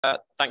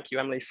Thank you,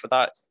 Emily, for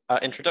that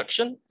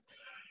introduction.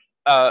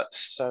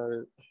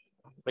 So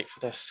wait for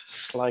this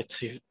slide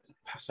to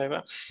pass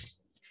over.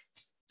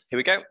 Here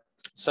we go.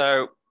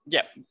 So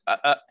yeah,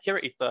 here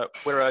at Aetha,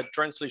 we're a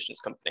drone solutions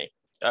company.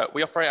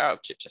 We operate out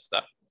of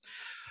Chichester.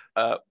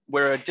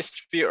 We're a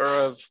distributor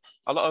of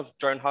a lot of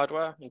drone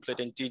hardware,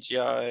 including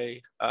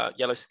DJI,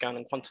 yellow scan,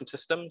 and quantum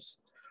systems.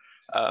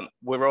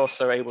 We're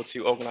also able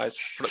to organize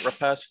product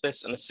repairs for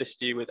this and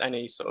assist you with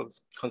any sort of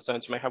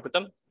concerns you may have with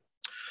them.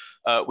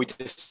 We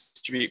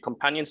distribute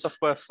companion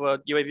software for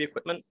UAV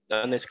equipment,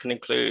 and this can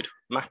include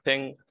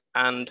mapping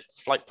and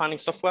flight planning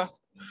software.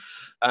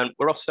 And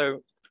we're also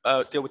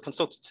deal with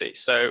consultancy.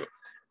 So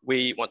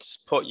we want to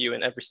support you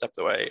in every step of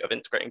the way of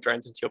integrating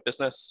drones into your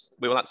business.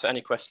 We will answer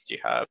any questions you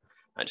have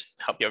and just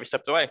help you every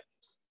step of the way.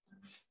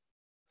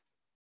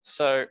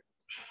 So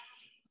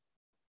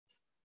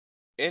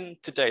in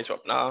today's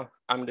webinar,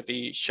 I'm going to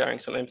be sharing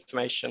some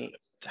information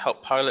to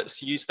help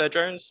pilots use their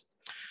drones,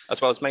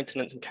 as well as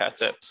maintenance and care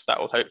tips that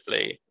will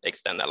hopefully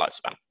extend their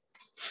lifespan.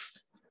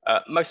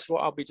 Most of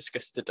what I'll be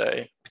discussing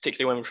today,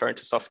 particularly when referring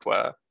to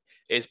software,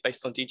 is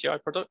based on DJI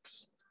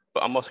products,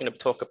 but I'm also going to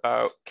talk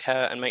about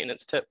care and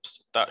maintenance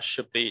tips that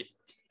should be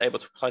able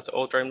to apply to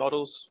all drone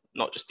models,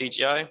 not just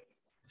DJI.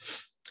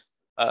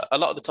 A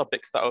lot of the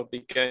topics that I'll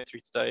be going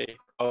through today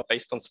are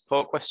based on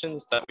support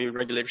questions that we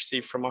regularly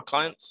receive from our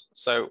clients.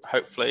 So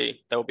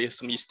hopefully there will be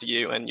some use to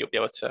you and you'll be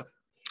able to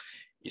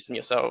use them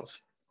yourselves.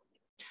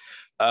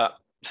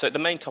 So the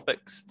main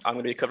topics I'm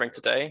going to be covering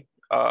today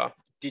are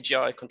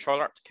DJI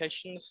controller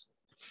applications,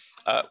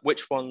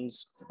 which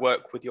ones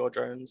work with your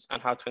drones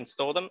and how to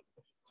install them.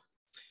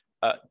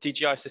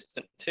 DJI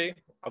Assistant 2,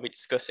 I'll be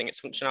discussing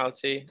its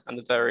functionality and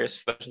the various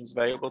versions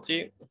available to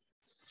you.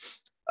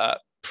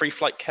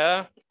 Pre-flight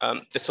care,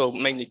 this will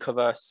mainly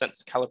cover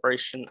sensor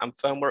calibration and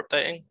firmware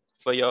updating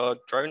for your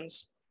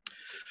drones.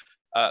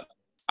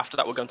 After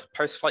that, we'll go into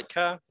post-flight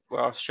care,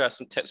 where I'll share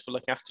some tips for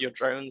looking after your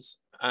drones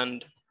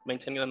and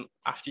maintaining them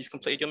after you've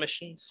completed your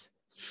missions.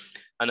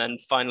 And then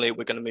finally,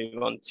 we're going to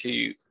move on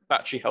to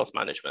battery health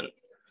management,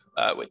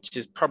 which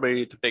is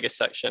probably the biggest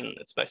section.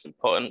 It's most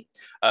important.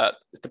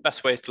 The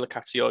best way is to look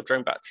after your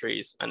drone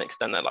batteries and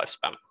extend their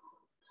lifespan.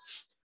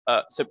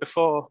 So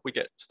before we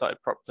get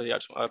started properly, I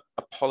just want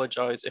to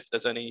apologize if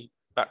there's any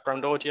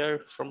background audio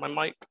from my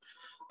mic.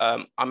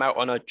 I'm out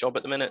on a job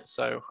at the minute,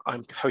 so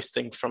I'm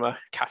hosting from a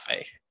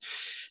cafe.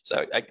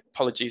 So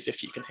apologies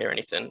if you can hear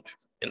anything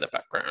in the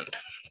background.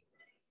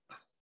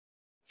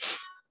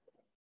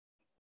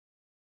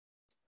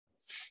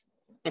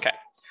 Okay,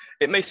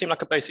 it may seem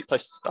like a basic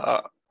place to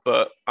start,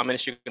 but I'm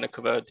initially going to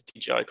cover the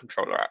DJI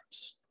controller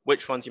apps,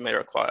 which ones you may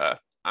require,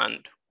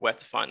 and where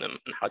to find them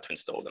and how to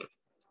install them.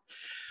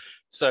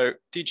 So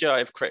DJI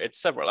have created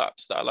several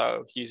apps that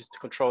allow users to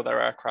control their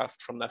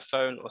aircraft from their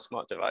phone or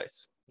smart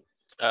device.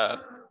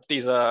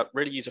 These are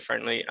really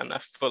user-friendly and they're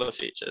full of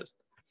features.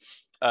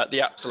 The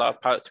apps allow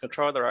pilots to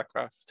control their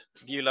aircraft,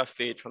 view live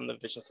feed from the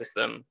vision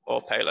system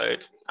or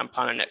payload, and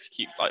plan and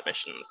execute flight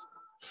missions.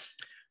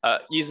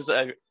 Users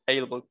are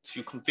able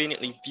to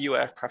conveniently view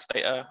aircraft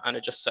data and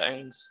adjust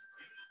settings.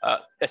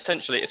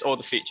 Essentially, it's all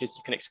the features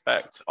you can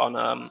expect on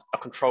a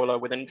controller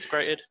with an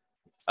integrated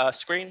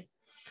screen.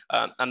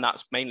 And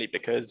that's mainly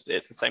because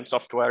it's the same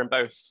software in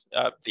both.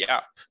 The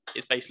app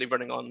is basically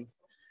running on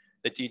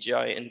the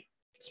DJI in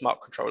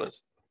smart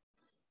controllers.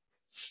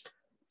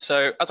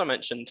 So as I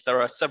mentioned,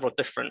 there are several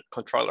different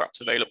controller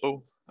apps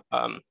available.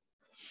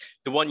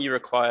 The one you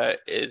require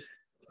is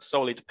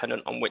solely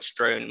dependent on which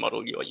drone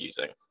model you are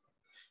using.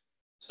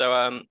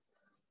 So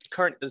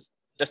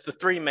there's the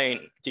three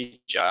main DJI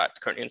apps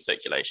currently in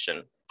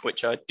circulation,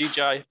 which are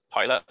DJI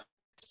Pilot,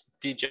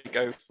 DJI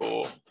Go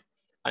 4,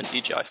 and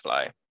DJI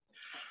Fly.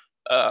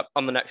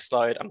 On the next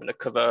slide, I'm going to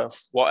cover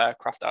what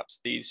aircraft apps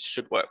these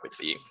should work with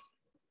for you.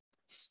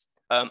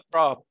 There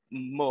are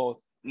more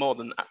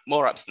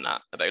apps than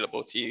that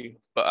available to you,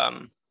 but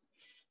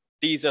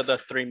these are the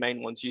three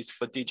main ones used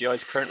for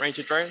DJI's current range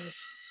of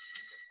drones,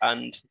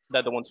 and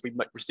they're the ones we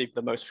might receive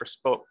the most for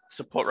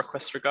support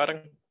requests regarding.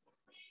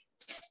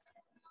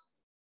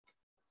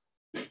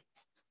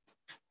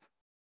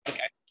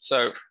 Okay,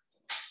 so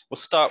we'll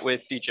start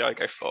with DJI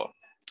Go 4.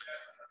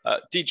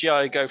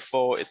 DJI Go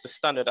 4 is the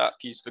standard app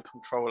used for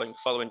controlling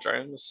following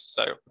drones.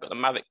 So we've got the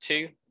Mavic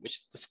 2, which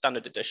is the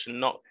standard edition,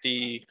 not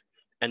the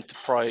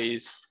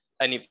Enterprise,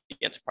 any of the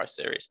Enterprise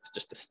series. It's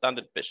just the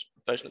standard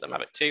version of the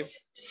Mavic 2.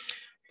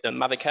 The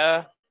Mavic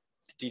Air,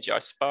 the DJI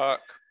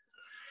Spark,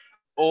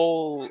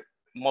 all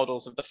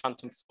models of the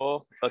Phantom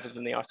 4 other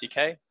than the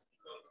RTK,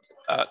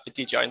 the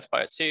DJI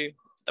Inspire 2,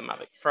 the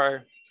Mavic Pro,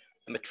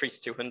 the Matrice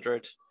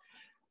 200,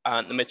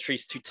 and the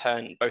Matrice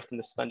 210, both in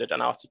the standard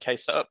and RTK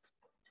setup.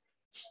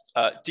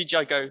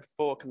 DJI Go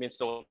 4 can be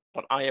installed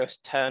on iOS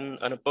 10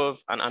 and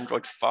above and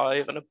Android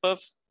 5 and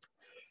above.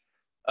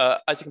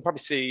 As you can probably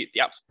see,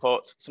 the app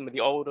supports some of the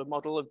older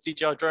model of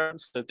DJI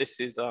drones. So this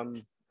is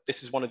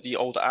one of the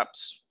older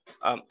apps.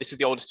 This is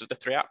the oldest of the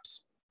three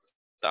apps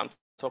that I'm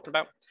talking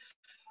about.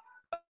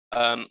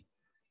 The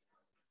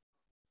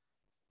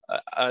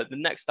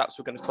next apps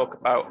we're going to talk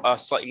about are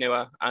slightly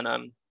newer,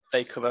 and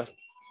they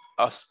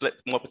are split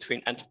more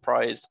between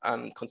enterprise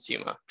and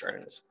consumer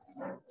drones.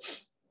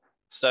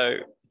 So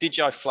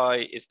DJI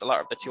Fly is the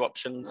latter of the two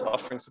options,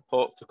 offering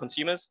support for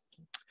consumers.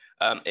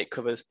 It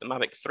covers the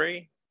Mavic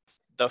 3,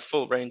 the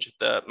full range of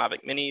the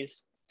Mavic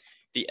Minis,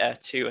 the Air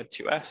 2 and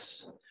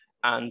 2S,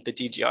 and the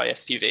DJI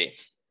FPV.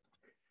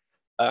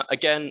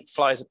 Again,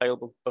 Fly is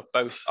available for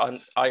both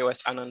on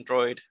iOS and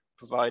Android,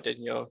 provided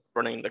you're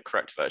running the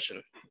correct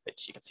version,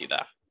 which you can see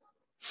there.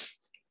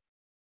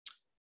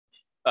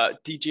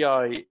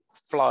 DJI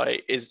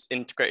Fly is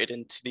integrated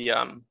into the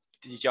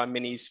DJI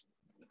Mini's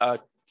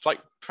flight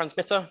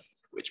transmitter,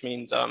 which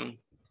means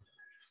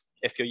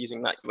if you're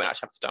using that, you won't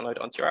actually have to download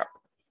it onto your app,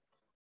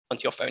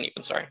 onto your phone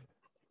even, sorry.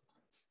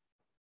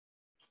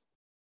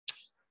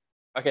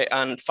 Okay,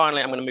 and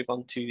finally, I'm going to move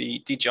on to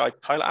the DJI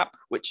Pilot app,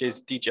 which is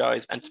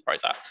DJI's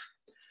enterprise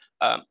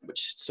app,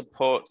 which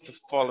supports the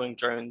following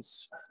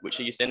drones which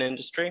are used in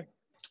industry.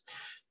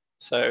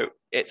 So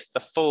it's the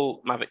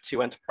full Mavic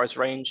 2 enterprise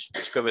range,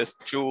 which covers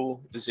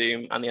Dual, the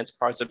Zoom, and the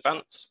Enterprise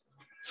Advance.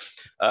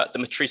 The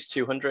Matrice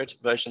 200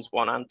 versions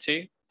 1 and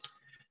 2,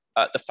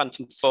 the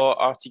Phantom 4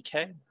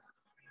 RTK,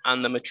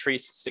 and the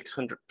Matrice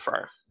 600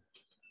 Pro.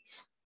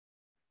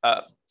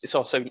 It's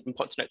also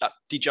important to note that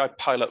DJI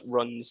Pilot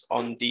runs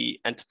on the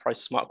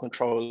enterprise smart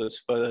controllers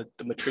for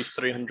the Matrice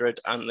 300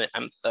 and the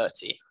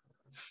M30.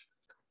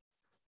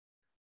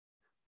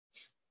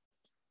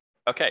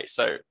 Okay,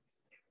 so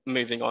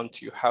moving on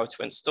to how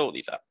to install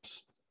these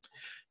apps.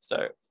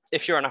 So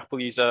if you're an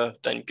Apple user,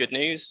 then good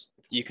news,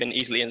 you can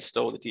easily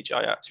install the DJI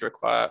apps you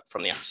require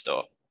from the App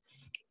Store.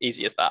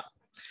 Easy as that.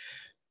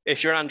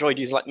 If you're an Android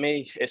user like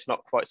me, it's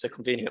not quite so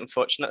convenient,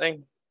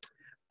 unfortunately.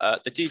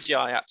 The DJI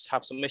apps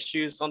have some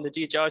issues on the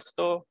DJI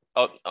store.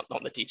 Oh,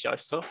 not the DJI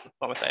store,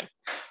 what am I saying?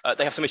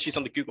 They have some issues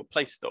on the Google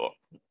Play Store.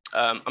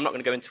 I'm not going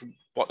to go into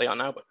what they are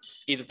now, but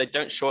either they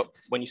don't show up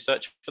when you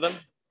search for them,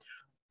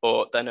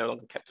 or they're no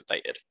longer kept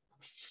updated.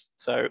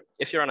 So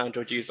if you're an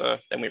Android user,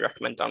 then we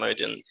recommend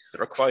downloading the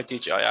required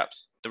DJI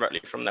apps directly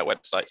from their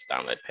website's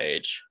download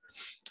page,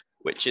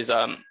 which is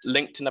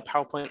linked in the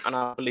PowerPoint, and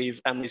I believe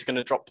Emily's going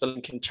to drop the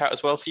link in chat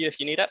as well for you if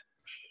you need it.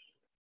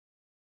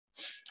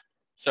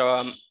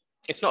 So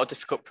it's not a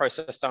difficult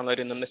process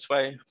downloading them this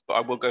way, but I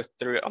will go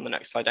through it on the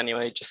next slide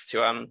anyway, just to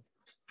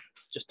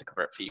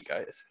cover it for you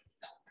guys.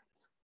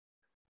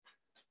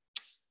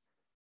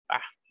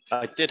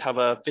 I did have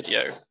a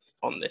video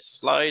on this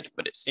slide,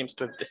 but it seems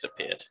to have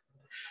disappeared.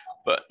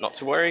 But not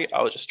to worry,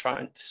 I'll just try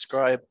and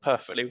describe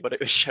perfectly what it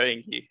was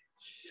showing you.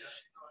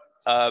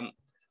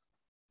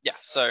 Yeah,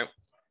 so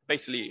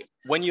basically,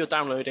 when you're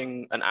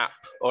downloading an app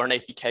or an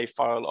APK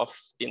file off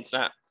the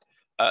internet,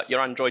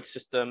 your Android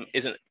system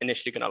isn't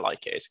initially going to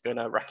like it. It's going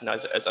to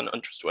recognize it as an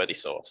untrustworthy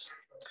source.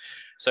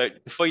 So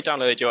before you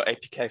download your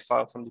APK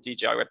file from the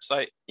DJI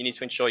website, you need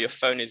to ensure your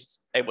phone is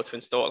able to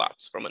install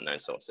apps from unknown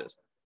sources.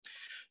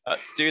 To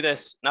do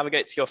this,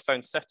 navigate to your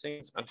phone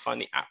settings and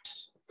find the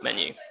apps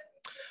menu.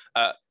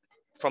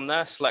 From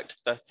there, select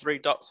the three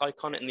dots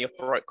icon in the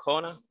upper right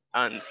corner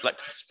and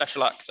select the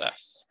special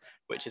access,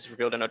 which is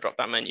revealed in a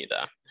drop-down menu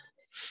there.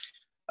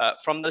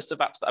 From the list of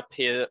apps that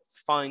appear,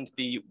 find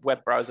the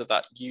web browser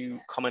that you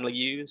commonly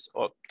use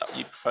or that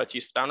you prefer to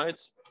use for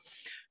downloads,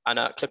 and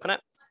click on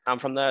it. And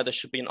from there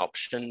should be an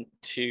option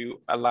to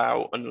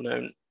allow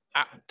unknown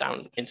app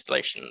down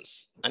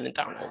installations and then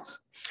downloads.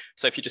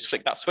 So if you just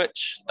flick that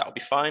switch, that'll be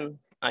fine,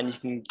 and you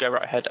can go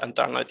right ahead and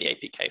download the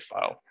APK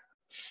file.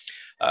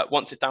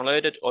 Once it's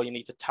downloaded, all you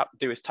need to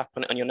do is tap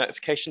on it on your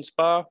notifications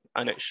bar,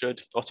 and it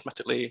should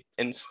automatically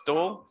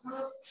install.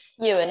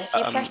 Ewan, if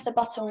you press the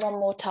button one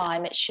more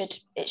time, it should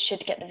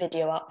get the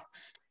video up.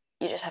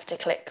 You just have to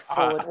click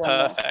forward one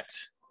more. Perfect.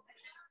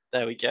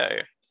 There we go.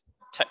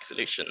 Tech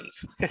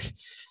solutions.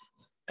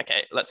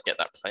 Okay, let's get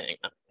that playing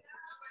now.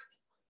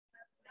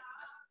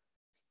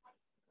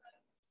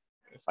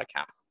 If I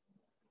can.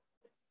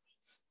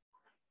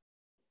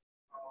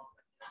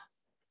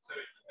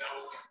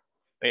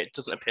 It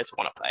doesn't appear to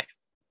want to play,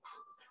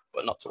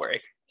 but not to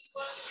worry.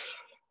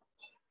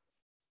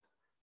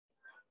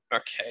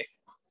 Okay,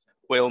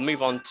 we'll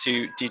move on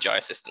to DJI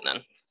Assistant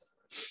then.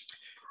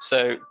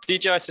 So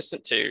DJI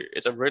Assistant 2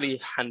 is a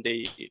really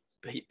handy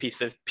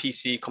piece of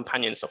PC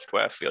companion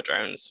software for your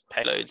drones,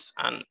 payloads,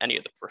 and any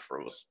of the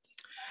peripherals.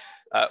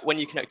 When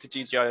you connect a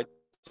DJI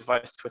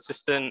device to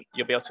Assistant,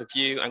 you'll be able to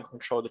view and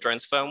control the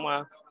drone's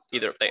firmware,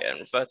 either update it and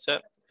revert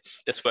it.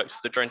 This works for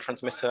the drone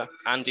transmitter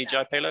and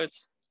DJI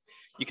payloads.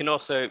 You can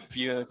also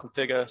view and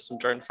configure some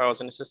drone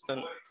files in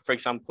Assistant. For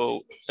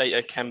example,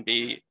 data can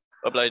be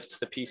uploaded to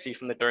the PC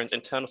from the drone's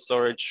internal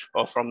storage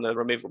or from the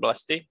removable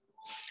SD,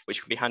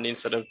 which could be handy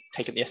instead of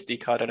taking the SD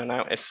card in and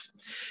out if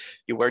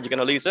you're worried you're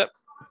going to lose it.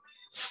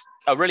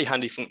 A really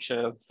handy function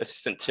of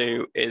Assistant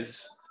 2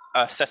 is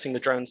setting the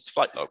drone's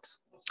flight logs.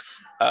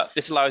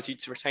 This allows you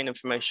to retain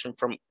information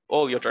from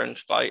all your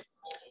drone's flight,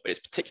 but it's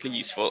particularly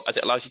useful as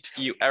it allows you to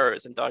view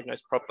errors and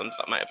diagnose problems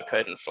that might have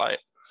occurred in flight.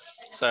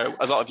 So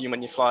a lot of you,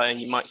 when you're flying,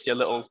 you might see a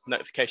little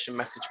notification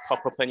message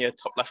pop up in your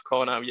top left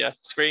corner of your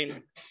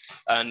screen,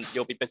 and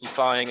you'll be busy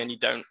flying and you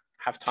don't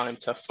have time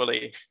to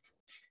fully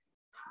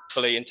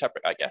fully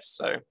interpret, I guess.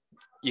 So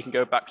you can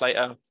go back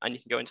later and you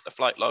can go into the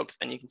flight logs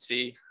and you can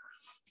see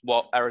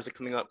what errors are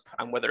coming up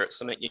and whether it's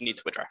something you need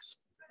to address.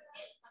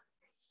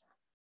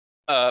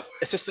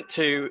 Assistant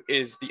 2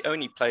 is the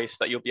only place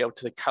that you'll be able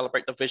to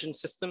calibrate the vision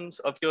systems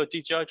of your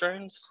DJI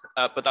drones,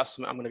 but that's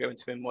something I'm going to go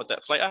into in more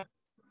depth later.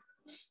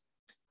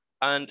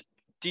 And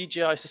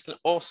DJI Assistant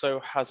also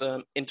has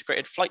an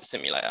integrated flight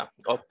simulator,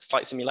 or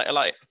Flight Simulator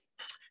Lite.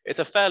 It's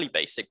a fairly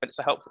basic, but it's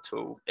a helpful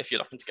tool if you're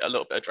looking to get a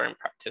little bit of drone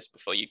practice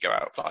before you go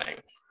out flying.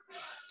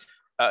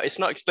 It's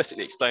not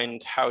explicitly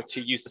explained how to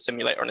use the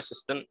simulator on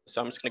Assistant,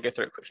 so I'm just going to go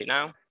through it quickly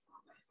now.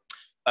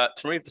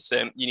 To remove the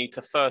sim, you need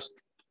to first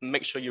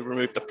make sure you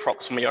remove the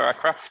props from your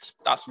aircraft.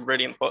 That's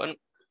really important.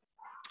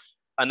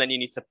 And then you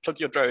need to plug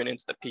your drone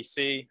into the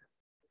PC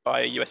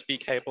by a USB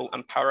cable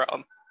and power it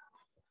on.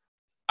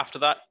 After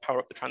that, power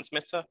up the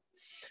transmitter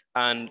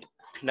and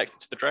connect it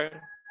to the drone.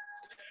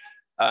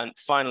 And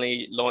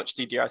finally, launch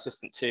DJI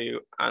Assistant 2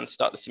 and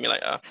start the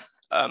simulator.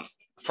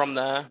 From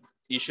there,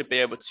 you should be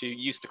able to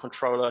use the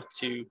controller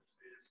to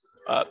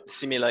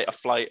simulate a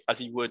flight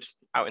as you would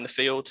out in the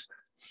field.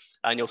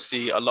 And you'll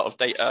see a lot of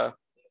data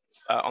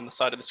on the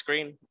side of the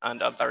screen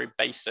and a very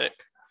basic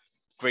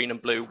green and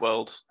blue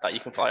world that you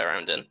can fly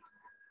around in.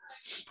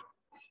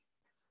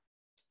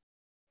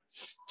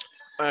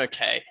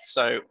 Okay,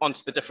 so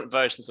onto the different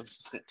versions of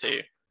Assistant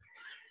 2.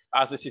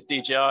 As this is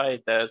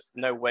DJI, there's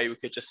no way we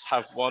could just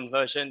have one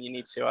version. You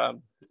need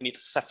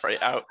to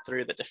separate out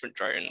through the different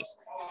drones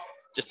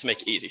just to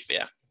make it easy for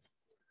you.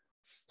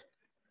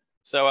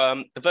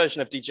 So the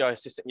version of DJI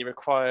Assistant you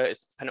require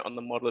is dependent on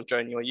the model of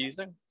drone you're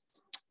using.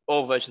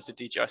 All versions of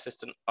DJI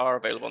Assistant are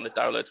available on the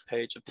downloads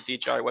page of the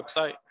DJI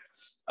website.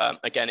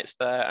 Again, it's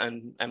there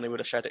and Emily would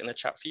have shared it in the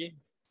chat for you.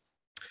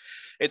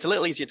 It's a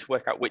little easier to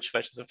work out which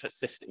versions of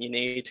Assistant you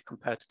need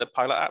compared to the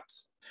pilot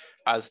apps,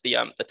 as the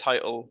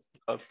title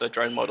of the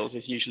drone models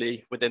is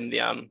usually within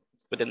the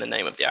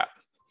name of the app.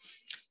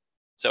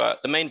 So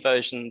the main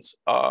versions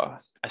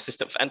are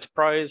Assistant for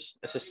Enterprise,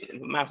 Assistant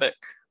for Mavic,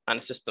 and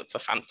Assistant for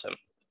Phantom.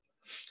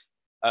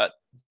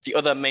 The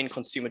other main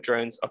consumer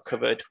drones are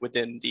covered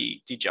within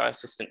the DJI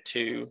Assistant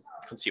 2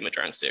 consumer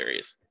drone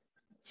series.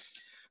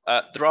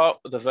 There are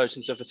other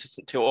versions of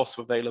Assistant 2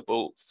 also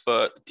available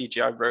for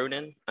DJI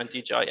Ronin and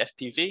DJI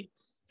FPV,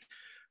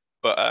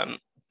 but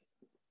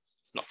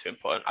it's not too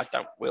important. I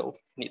doubt we'll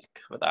need to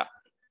cover that.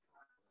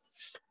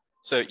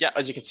 So yeah,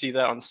 as you can see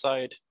there on the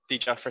side,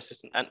 DJI for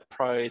Assistant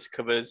Enterprise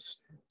covers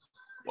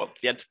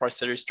the Enterprise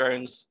series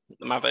drones,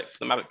 the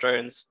Mavic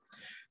drones,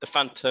 the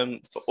Phantom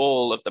for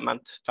all of the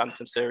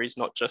Phantom series,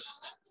 not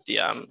just the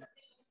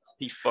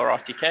P4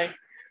 RTK,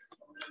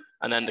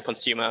 and then the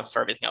consumer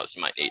for everything else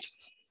you might need.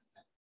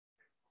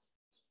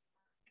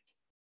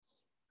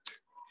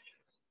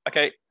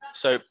 Okay,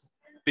 so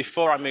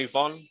before I move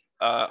on,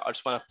 I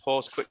just want to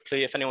pause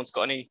quickly if anyone's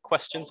got any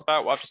questions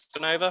about what I've just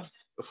gone over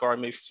before I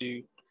move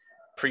to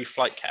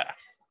pre-flight care.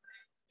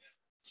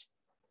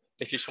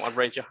 If you just want to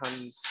raise your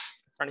hands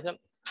for anything.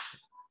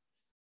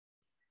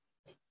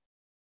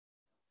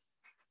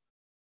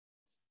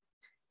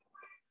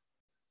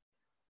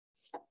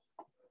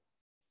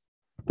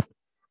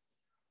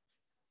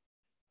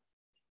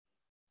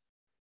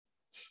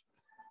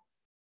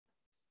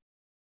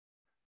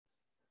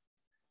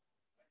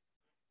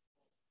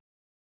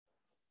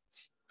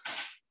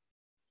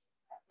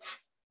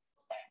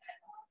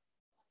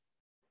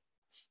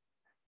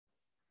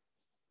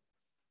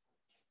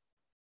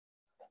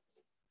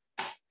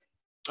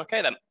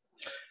 Okay then,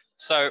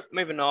 so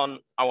moving on,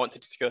 I want to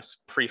discuss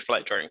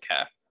pre-flight drone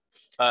care.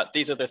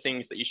 These are the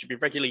things that you should be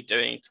regularly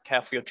doing to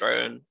care for your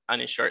drone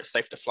and ensure it's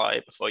safe to fly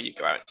before you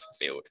go out into the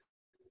field.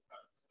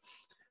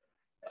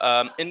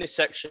 In this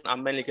section,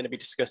 I'm mainly going to be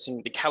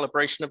discussing the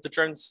calibration of the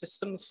drone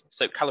systems.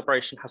 So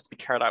calibration has to be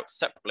carried out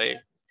separately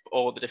for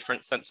all the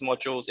different sensor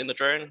modules in the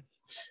drone.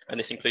 And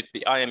this includes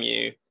the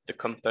IMU, the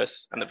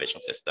compass, and the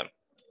vision system.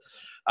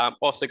 I'm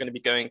also going to be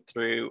going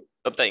through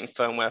updating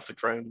firmware for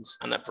drones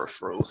and their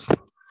peripherals.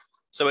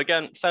 So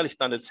again, fairly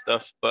standard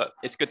stuff, but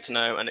it's good to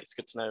know, and it's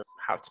good to know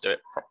how to do it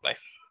properly.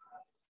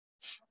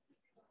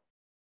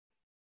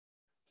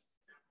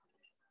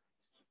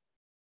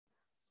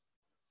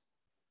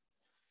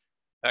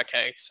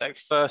 Okay, so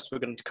first we're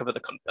going to cover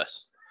the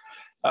compass.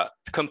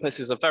 The compass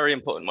is a very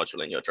important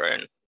module in your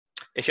drone.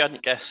 If you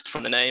hadn't guessed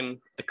from the name,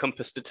 the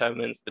compass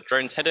determines the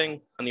drone's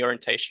heading and the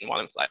orientation while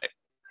in flight.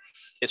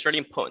 It's really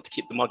important to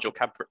keep the module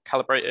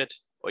calibrated,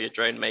 or your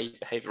drone may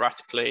behave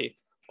erratically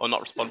or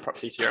not respond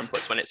properly to your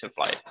inputs when it's in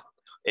flight.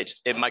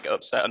 It might get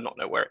upset and not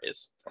know where it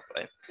is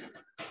properly.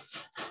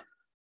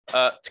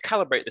 To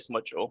calibrate this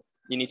module,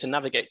 you need to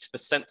navigate to the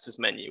sensors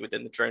menu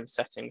within the drone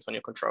settings on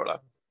your controller.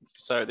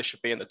 So this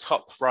should be in the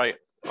top right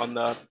on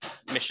the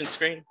mission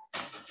screen,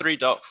 3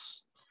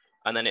 dots,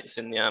 and then it's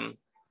in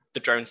the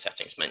drone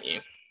settings menu,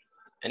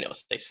 and it'll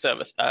say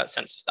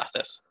sensor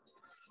status.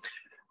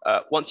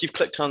 Once you've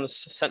clicked on the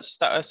sensor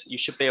status, you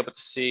should be able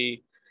to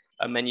see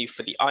a menu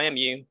for the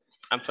IMU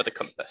and for the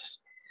compass.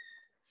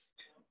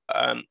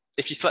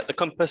 If you select the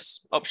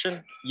compass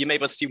option, you may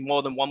be able to see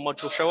more than one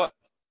module show up,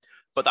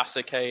 but that's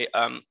okay.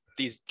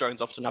 these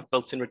drones often have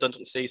built-in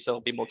redundancy, so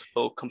there'll be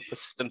multiple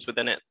compass systems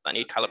within it that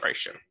need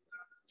calibration.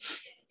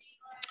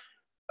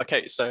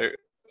 Okay, so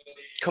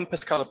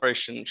compass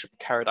calibration should be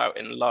carried out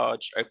in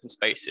large open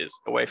spaces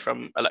away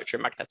from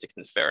electromagnetic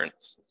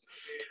interference.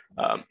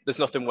 There's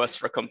nothing worse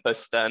for a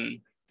compass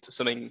than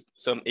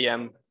some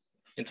EM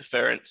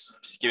interference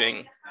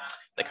skewing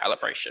the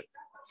calibration.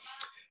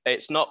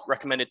 It's not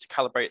recommended to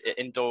calibrate it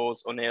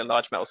indoors or near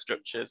large metal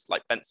structures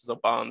like fences or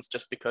barns,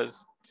 just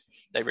because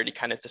they really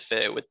can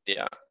interfere with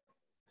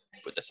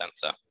the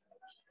sensor.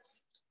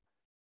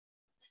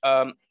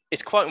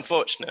 It's quite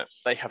unfortunate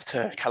they have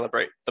to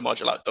calibrate the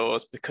module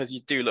outdoors because you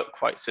do look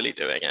quite silly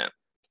doing it.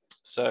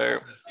 So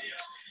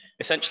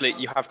essentially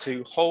you have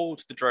to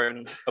hold the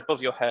drone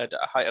above your head at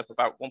a height of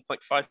about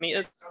 1.5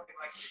 meters.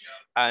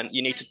 And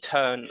you need to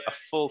turn a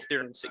full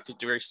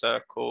 360-degree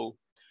circle,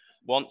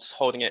 once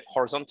holding it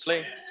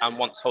horizontally and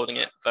once holding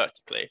it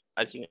vertically,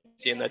 as you can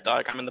see in the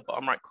diagram in the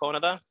bottom right corner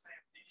there.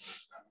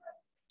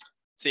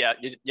 So yeah,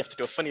 you have to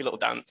do a funny little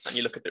dance and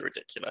you look a bit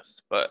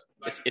ridiculous, but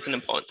it's an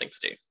important thing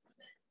to do.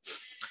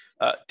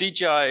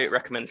 DJI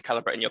recommends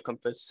calibrating your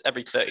compass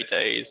every 30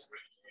 days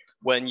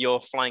when you're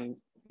flying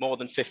more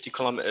than 50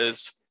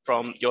 kilometers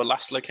from your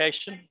last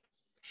location,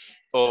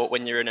 or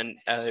when you're in an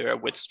area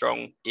with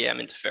strong EM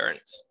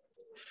interference.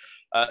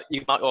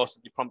 You might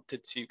also be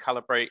prompted to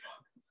calibrate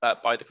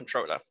by the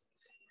controller.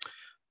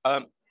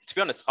 To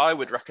be honest, I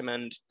would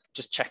recommend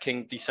just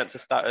checking the sensor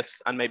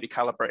status and maybe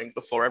calibrating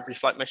before every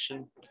flight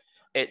mission.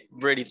 It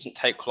really doesn't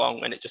take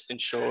long and it just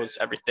ensures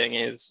everything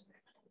is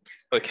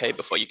okay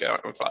before you go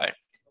out and fly.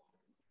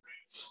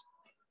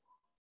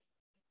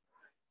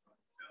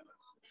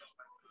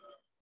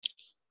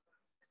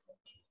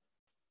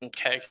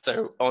 Okay,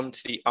 so on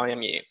to the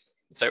IMU.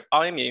 So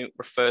IMU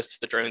refers to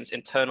the drone's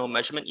internal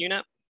measurement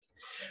unit.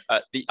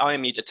 The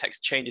IMU detects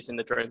changes in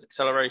the drone's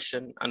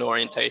acceleration and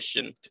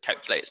orientation to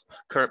calculate its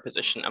current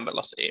position and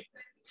velocity.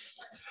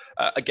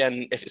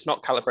 Again, if it's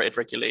not calibrated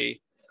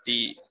regularly,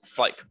 the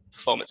flight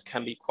performance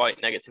can be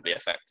quite negatively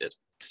affected.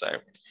 So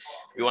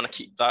we want to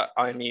keep that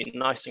IMU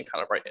nice and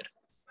calibrated.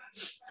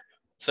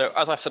 So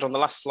as I said on the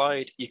last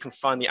slide, you can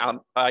find the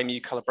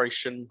IMU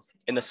calibration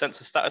in the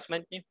sensor status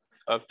menu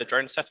of the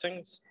drone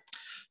settings.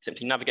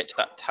 Simply navigate to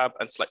that tab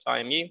and select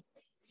IMU.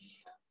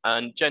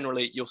 And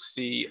generally you'll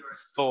see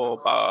 4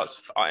 bars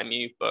for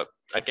IMU, but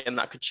again,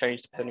 that could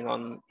change depending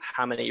on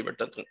how many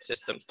redundant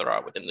systems there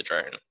are within the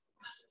drone.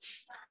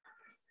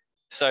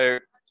 So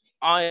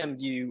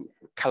IMU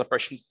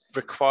calibration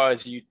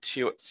requires you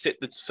to sit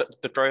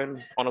the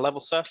drone on a level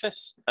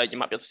surface. You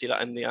might be able to see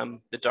that in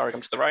the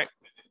diagram to the right,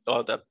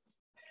 or the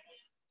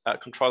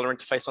controller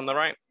interface on the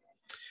right.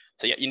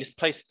 So yeah, you need to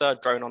place the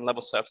drone on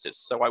level surfaces.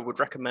 So I would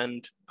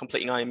recommend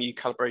completing IMU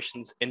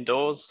calibrations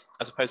indoors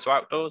as opposed to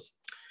outdoors,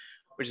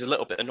 which is a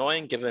little bit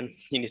annoying given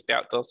you need to be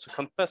outdoors for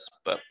compass,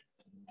 but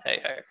hey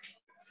ho.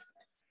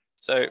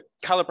 So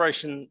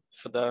calibration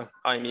for the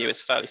IMU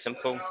is fairly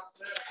simple.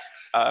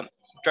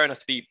 Drone has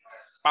to be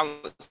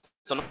balanced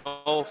on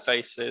all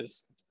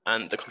faces,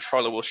 and the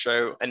controller will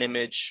show an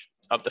image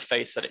of the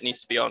face that it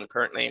needs to be on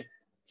currently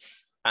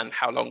and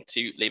how long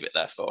to leave it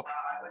there for.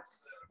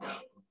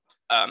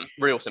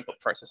 Real simple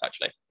process,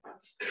 actually.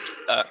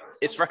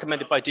 It's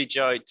recommended by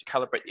DJI to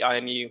calibrate the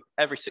IMU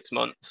every 6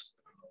 months,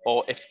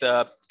 or if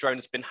the drone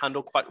has been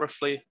handled quite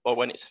roughly, or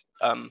when it's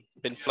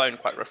been flown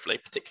quite roughly,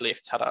 particularly if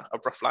it's had a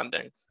rough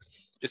landing,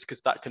 just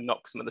because that can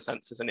knock some of the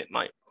sensors and it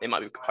might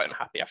be quite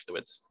unhappy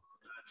afterwards.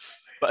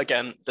 But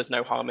again, there's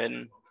no harm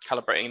in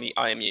calibrating the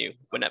IMU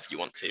whenever you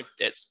want to.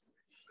 It's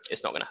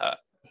not going to hurt.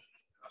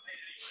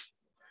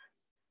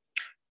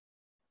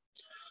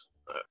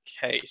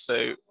 Okay,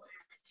 so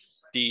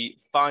the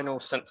final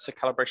sensor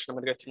calibration I'm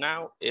going to go through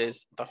now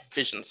is the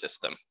vision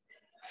system.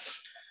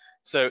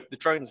 So the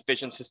drone's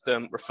vision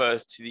system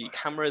refers to the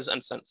cameras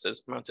and sensors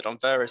mounted on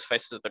various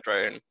faces of the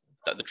drone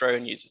that the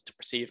drone uses to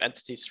perceive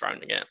entities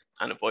surrounding it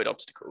and avoid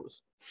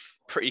obstacles.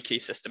 Pretty key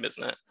system,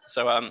 isn't it?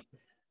 So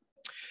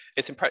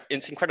it's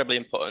incredibly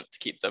important to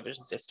keep the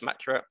vision system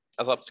accurate,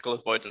 as obstacle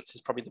avoidance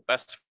is probably the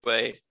best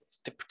way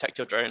to protect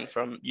your drone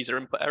from user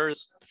input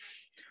errors.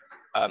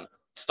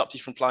 Stops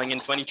you from flying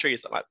into any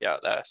trees that might be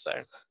out there, so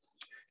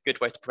good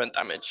way to prevent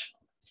damage.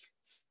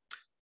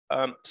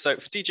 So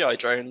for DJI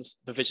drones,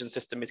 the vision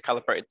system is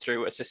calibrated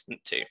through Assistant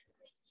 2.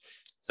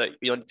 So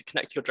you'll need to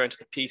connect your drone to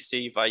the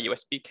PC via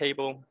USB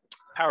cable,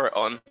 power it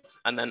on,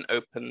 and then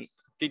open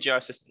DJI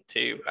Assistant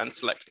 2 and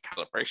select the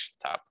calibration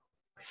tab.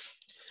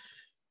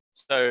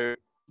 So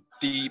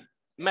the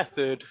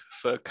method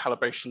for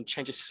calibration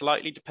changes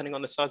slightly depending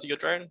on the size of your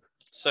drone.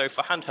 So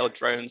for handheld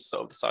drones,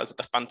 sort of the size of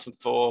the Phantom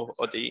 4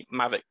 or the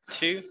Mavic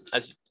 2,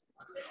 as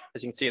you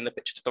can see in the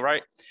picture to the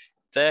right,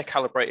 they're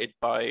calibrated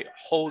by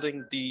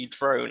holding the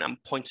drone and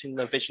pointing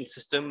the vision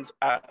systems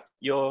at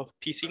your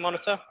PC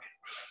monitor.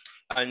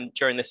 And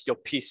during this, your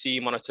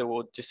PC monitor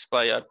will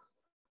display a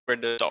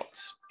grid of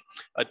dots,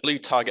 a blue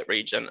target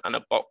region, and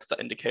a box that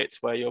indicates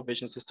where your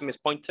vision system is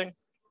pointing.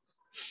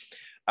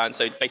 And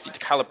so basically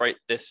to calibrate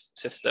this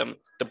system,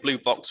 the blue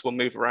box will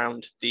move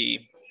around the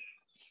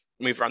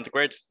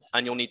grid,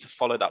 and you'll need to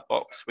follow that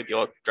box with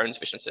your drone's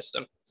vision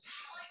system.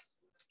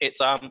 It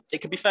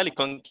can be fairly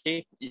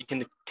clunky. You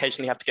can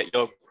occasionally have to get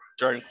your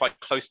drone quite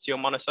close to your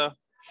monitor,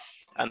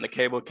 and the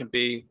cable can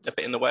be a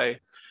bit in the way,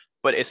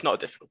 but it's not a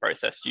difficult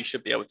process. You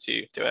should be able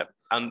to do it,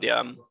 and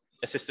the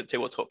assistant 2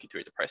 will talk you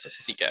through the process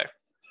as you go.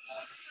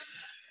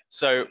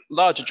 So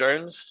larger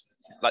drones,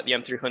 like the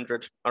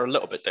M300, are a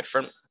little bit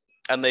different,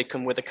 and they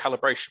come with a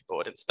calibration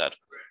board instead.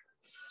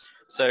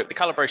 So the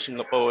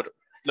calibration board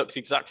looks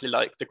exactly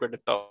like the grid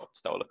of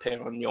dots that will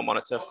appear on your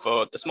monitor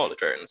for the smaller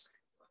drones.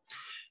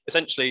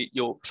 Essentially,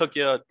 you'll plug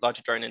your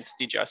larger drone into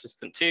DJI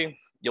Assistant 2,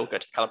 you'll go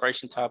to the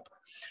calibration tab,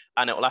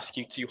 and it will ask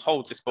you to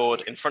hold this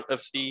board in front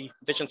of the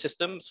vision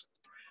systems,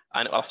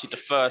 and it will ask you to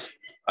first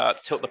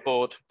tilt the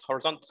board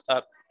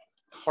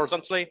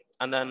horizontally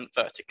and then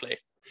vertically.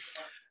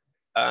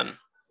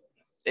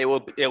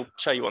 It'll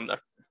show you on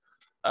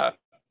the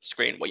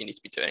screen what you need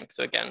to be doing.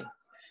 So again,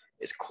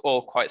 it's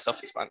all quite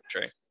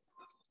self-explanatory.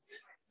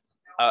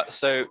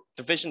 So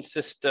the vision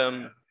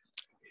system,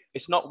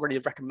 it's not really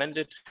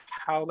recommended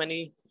how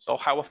many or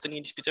how often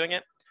you need to be doing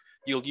it.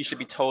 You'll usually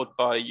be told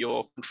by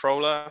your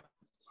controller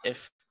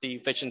if the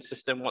vision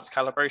system wants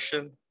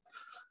calibration.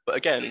 But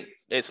again,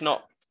 it's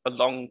not a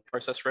long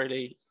process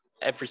really.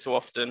 Every so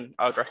often,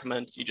 I would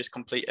recommend you just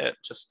complete it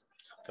just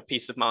for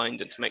peace of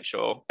mind and to make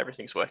sure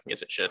everything's working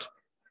as it should.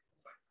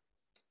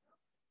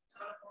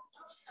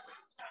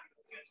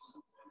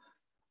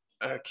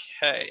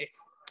 Okay,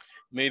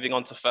 moving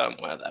on to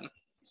firmware then.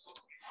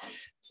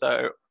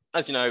 So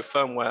as you know,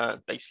 firmware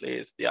basically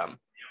is the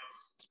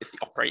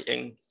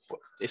operating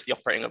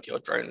of your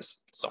drone's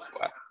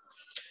software.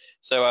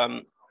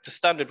 So the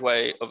standard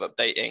way of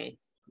updating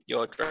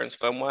your drone's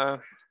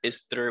firmware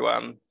is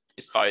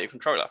via your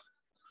controller.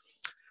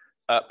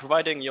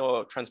 Providing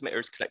your transmitter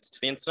is connected to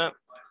the internet,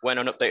 when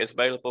an update is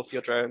available for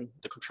your drone,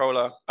 the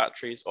controller,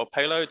 batteries, or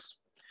payloads,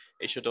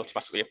 it should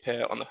automatically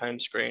appear on the home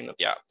screen of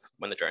the app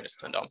when the drone is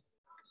turned on.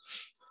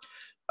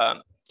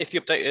 If the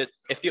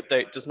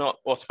update does not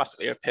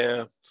automatically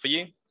appear for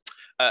you,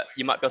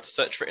 you might be able to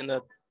search for it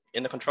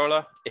in the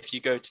controller. If you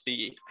go to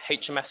the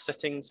HMS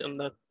settings in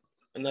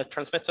the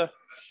transmitter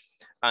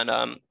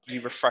and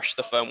you refresh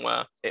the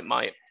firmware, it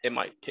might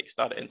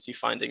kickstart it into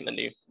finding the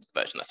new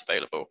version that's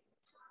available.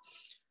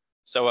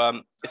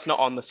 So it's not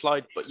on the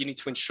slide, but you need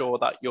to ensure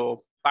that your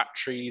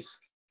batteries,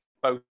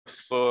 both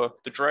for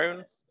the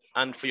drone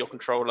and for your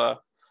controller,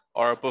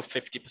 are above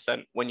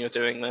 50% when you're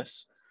doing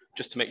this,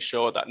 just to make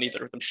sure that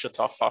neither of them shut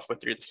off halfway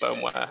through the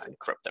firmware and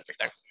corrupt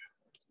everything.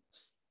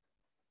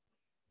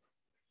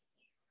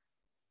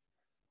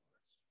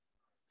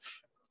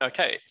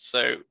 Okay,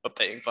 so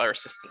updating via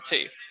Assistant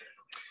 2.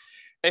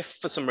 If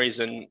for some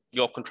reason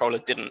your controller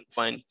didn't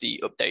find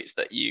the updates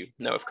that you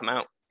know have come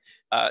out,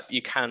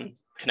 you can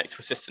connect to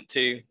Assistant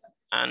 2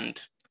 and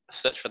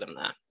search for them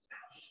there.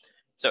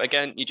 So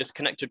again, you just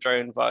connect your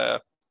drone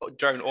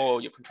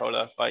or your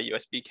controller via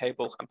USB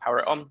cable and power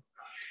it on.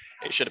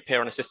 It should appear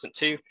on Assistant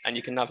 2, and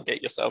you can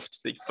navigate yourself to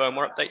the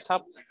firmware update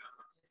tab.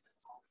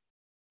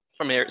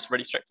 From here, it's a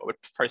really straightforward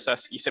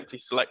process. You simply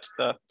select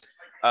the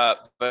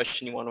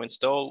version you want to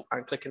install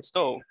and click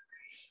install.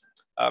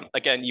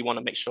 Again, you want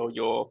to make sure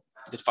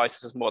the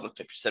device has more than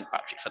 50%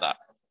 battery for that.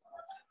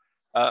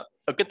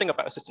 A good thing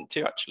about Assistant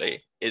 2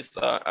 actually is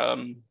that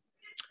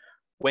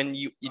when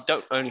you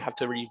don't only have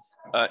to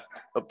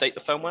update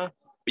the firmware,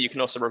 but you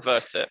can also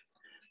revert it.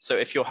 So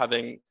if you're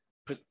having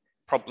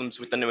problems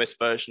with the newest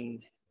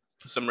version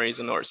for some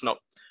reason, or it's not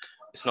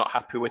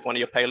happy with one of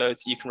your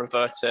payloads, you can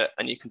revert it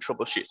and you can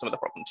troubleshoot some of the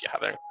problems you're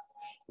having,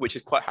 which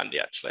is quite handy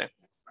actually.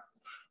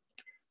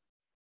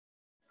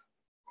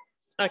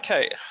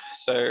 Okay,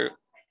 so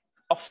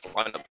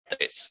offline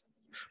updates.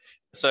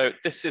 So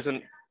this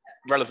isn't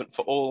relevant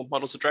for all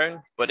models of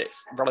drone, but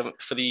it's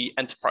relevant for the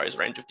enterprise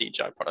range of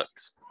DJI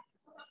products.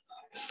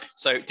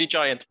 So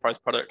DJI enterprise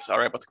products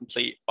are able to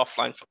complete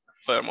offline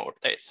firmware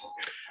updates.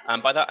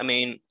 And by that, I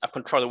mean a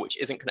controller which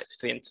isn't connected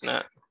to the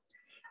internet.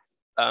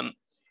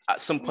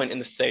 At some point in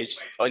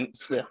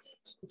the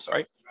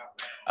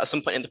at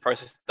some point in the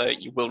process, though,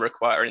 you will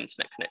require an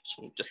internet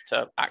connection just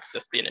to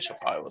access the initial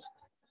files.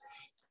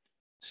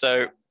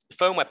 So the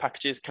firmware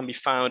packages can be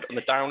found on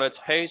the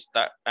downloads page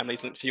that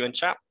Emily's linked for you in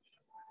chat,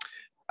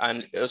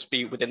 and it'll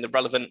be within the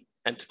relevant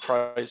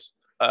enterprise,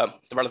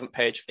 the relevant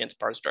page for the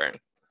enterprise drone.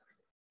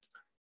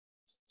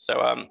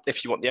 So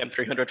if you want the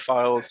M300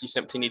 files, you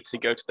simply need to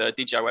go to the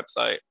DJI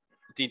website,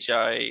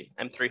 DJI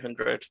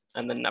M300,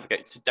 and then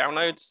navigate to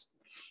downloads.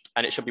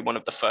 And it should be one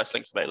of the first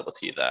links available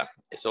to you there.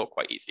 It's all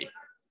quite easy.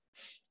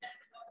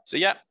 So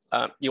yeah,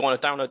 you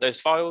want to download those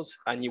files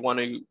and you want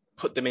to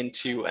put them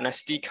into an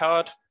SD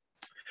card.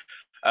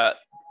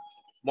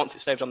 Once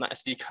it's saved on that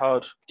SD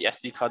card, the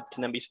SD card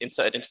can then be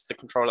inserted into the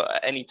controller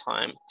at any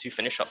time to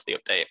finish off the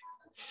update.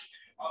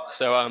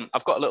 So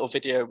I've got a little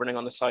video running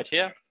on the side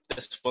here.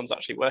 This one's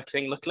actually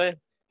working, luckily.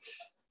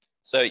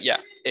 So yeah,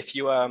 if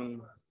you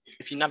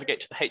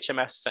navigate to the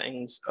HMS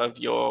settings of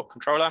your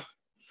controller,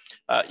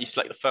 you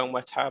select the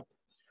firmware tab,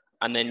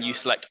 and then you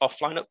select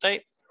offline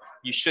update.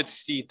 You should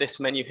see this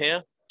menu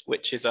here,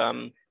 which is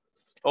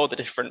all the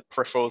different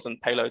peripherals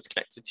and payloads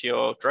connected to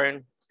your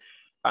drone,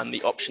 and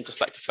the option to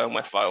select a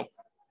firmware file.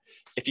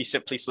 If you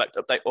simply select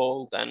update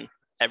all, then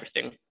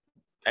everything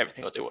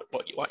will do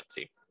what you want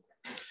it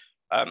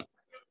to.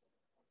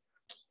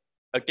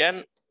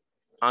 Again,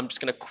 I'm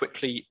just going to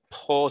quickly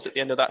pause at the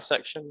end of that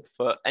section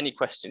for any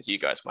questions you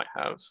guys might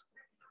have.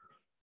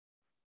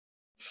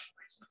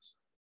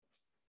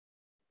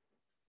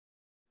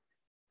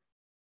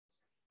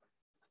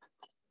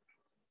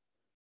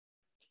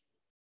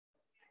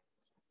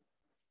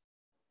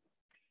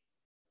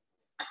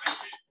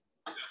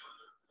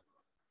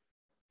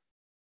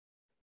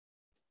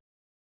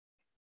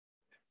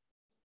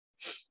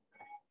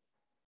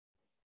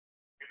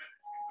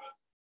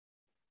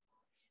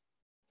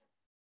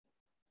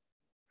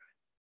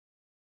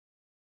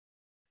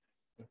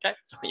 Okay,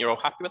 I think you're all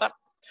happy with that.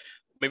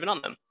 Moving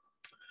on then.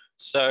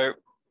 So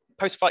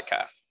post-flight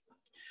care.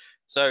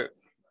 So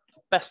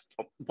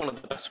one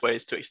of the best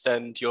ways to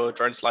extend your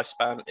drone's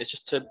lifespan is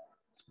just to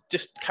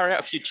carry out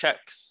a few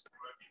checks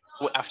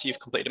after you've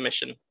completed a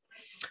mission.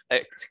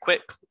 It's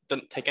quick,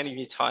 doesn't take any of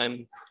your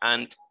time,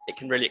 and it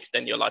can really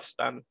extend your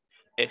lifespan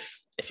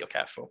if you're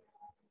careful.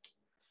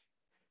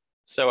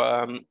 So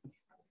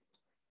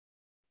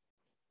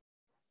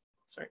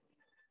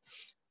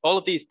all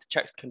of these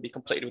checks can be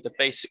completed with a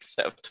basic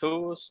set of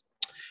tools.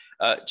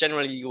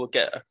 Generally, you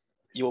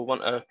will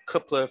want a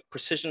couple of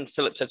precision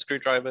Phillips head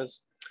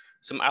screwdrivers,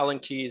 some Allen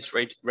keys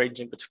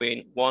ranging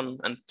between 1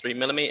 and 3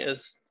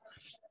 millimeters,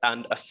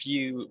 and a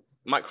few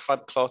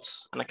microfiber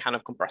cloths and a can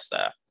of compressed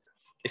air.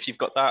 If you've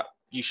got that,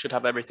 you should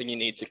have everything you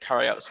need to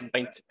carry out some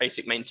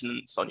basic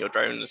maintenance on your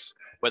drones,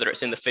 whether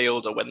it's in the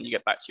field or when you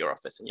get back to your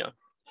office and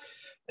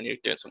you're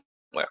doing some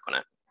work on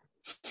it.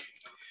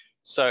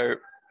 So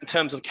in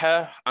terms of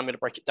care, I'm going to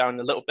break it down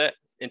a little bit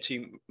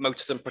into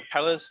motors and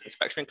propellers,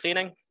 inspection and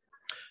cleaning,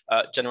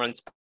 general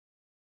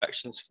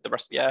inspections for the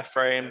rest of the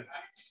airframe,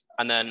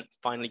 and then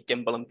finally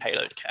gimbal and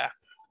payload care.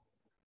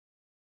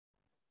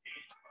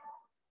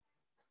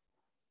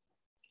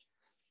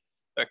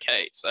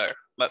 Okay, so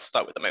let's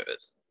start with the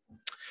motors.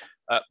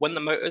 When the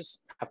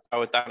motors have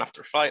powered down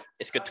after a flight,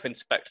 it's good to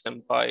inspect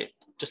them by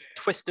just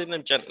twisting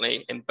them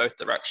gently in both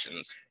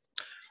directions.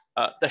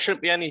 There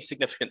shouldn't be any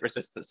significant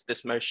resistance to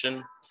this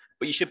motion,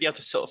 but you should be able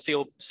to sort of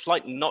feel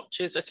slight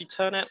notches as you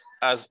turn it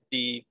as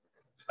the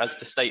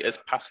stators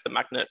pass the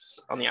magnets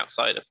on the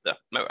outside of the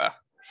motor.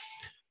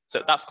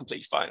 So that's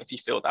completely fine if you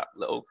feel that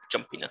little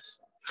jumpiness.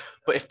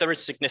 But if there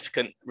is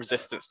significant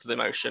resistance to the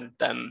motion,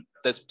 then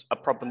there's a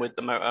problem with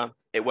the motor.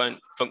 It won't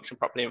function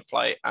properly in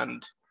flight,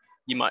 and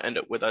you might end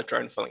up with a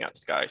drone falling out of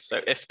the sky. So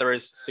if there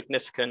is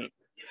significant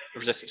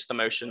resistance to the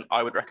motion,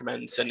 I would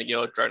recommend sending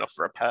your drone off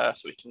for repair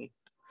so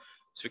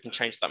we can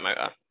change that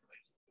motor.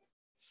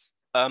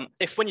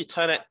 If when you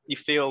turn it, you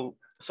feel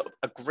sort of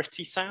a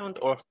gritty sound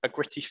or a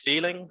gritty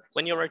feeling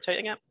when you're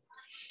rotating it,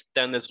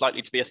 then there's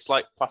likely to be a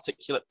slight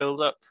particulate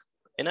buildup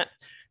in it.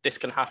 This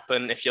can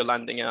happen if you're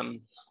landing,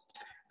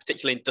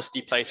 particularly in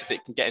dusty places.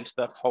 It can get into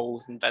the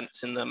holes and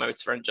vents in the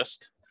motor and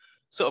just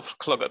sort of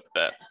clog up a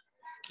bit.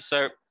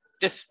 So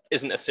this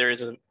isn't as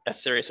serious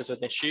as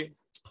an issue.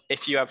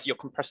 If you have your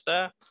compressed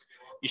air,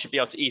 you should be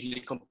able to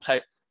easily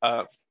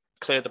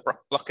clear the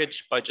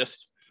blockage by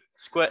just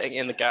squirting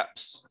in the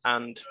gaps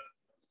and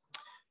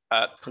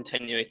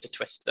continuing to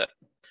twist it.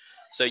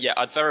 So yeah,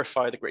 I'd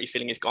verify the gritty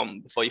feeling is gone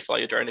before you fly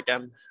your drone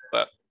again,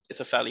 but it's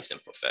a fairly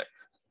simple fix.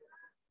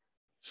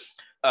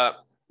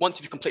 Once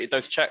you've completed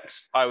those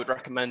checks, I would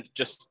recommend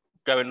just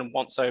going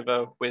once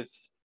over with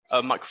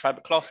a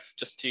microfiber cloth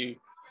just to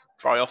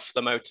dry off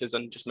the motors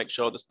and just make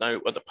sure there's no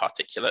other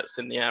particulates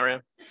in the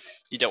area.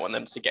 You don't want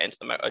them to get into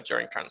the motor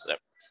during transit.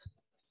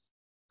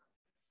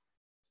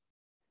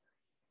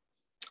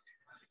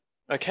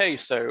 Okay,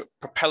 so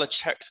propeller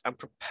checks and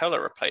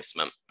propeller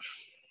replacement.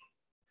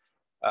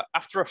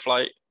 After a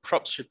flight,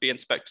 props should be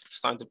inspected for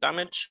signs of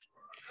damage.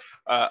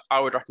 I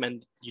would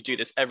recommend you do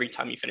this every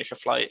time you finish a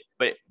flight,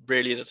 but it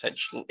really is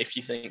essential if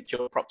you think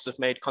your props have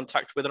made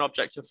contact with an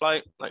object in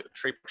flight, like a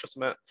tree or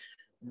something.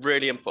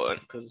 Really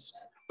important, because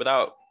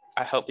without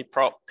a healthy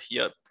prop,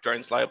 your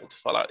drone's liable to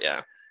fall out the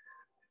air.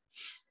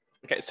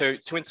 Okay, so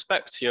to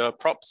inspect your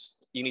props,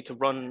 you need to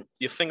run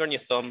your finger and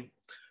your thumb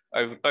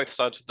over both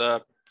sides of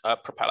the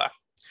propeller,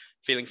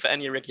 feeling for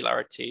any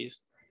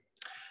irregularities.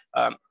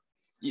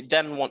 You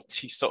then want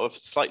to sort of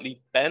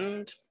slightly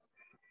bend.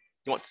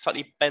 You want to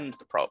slightly bend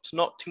the props,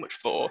 not too much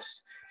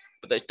force,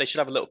 but they should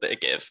have a little bit of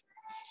give.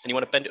 And you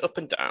want to bend it up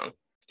and down.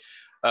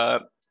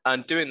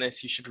 And doing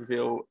this, you should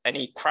reveal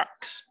any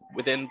cracks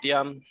within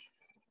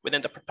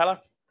the propeller.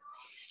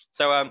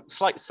 So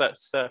slight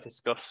surface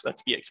scuffs are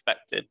to be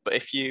expected, but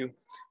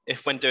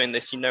if when doing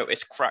this you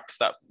notice cracks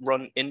that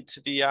run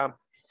into the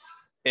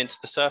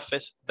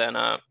surface, then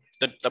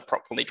the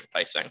prop will need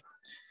replacing.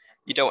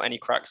 You don't want any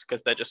cracks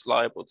because they're just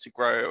liable to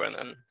grow and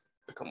then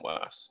become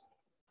worse.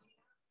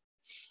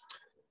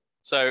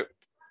 So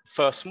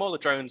for smaller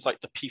drones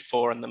like the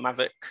P4 and the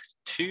Mavic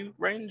 2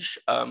 range,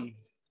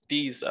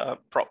 these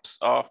props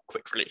are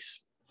quick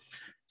release.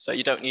 So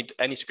you don't need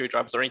any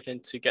screwdrivers or anything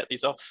to get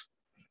these off.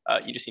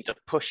 You just need to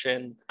push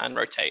in and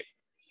rotate.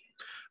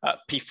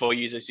 P4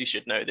 users, you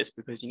should know this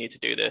because you need to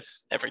do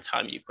this every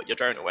time you put your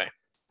drone away.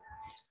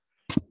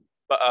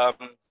 But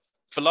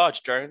for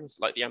large drones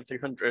like the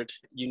M300,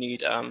 you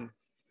need,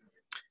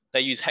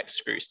 they use hex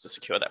screws to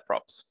secure their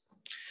props.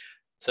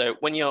 So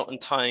when you're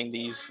untying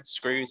these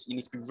screws, you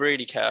need to be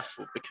really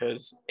careful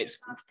because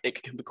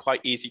it can be quite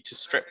easy to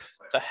strip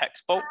the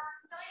hex bolt.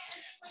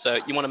 So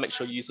you want to make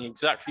sure you're using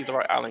exactly the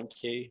right Allen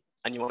key,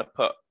 and you want to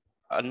put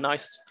a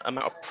nice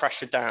amount of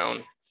pressure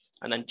down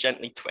and then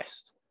gently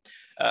twist.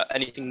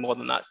 Anything more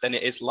than that, then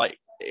it is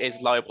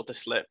liable to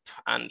slip,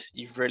 and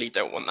you really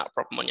don't want that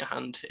problem on your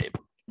hand. It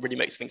really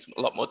makes things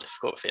a lot more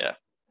difficult for you.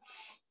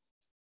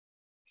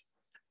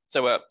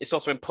 So it's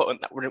also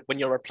important that when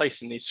you're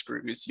replacing these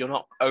screws, you're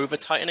not over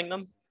tightening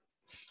them.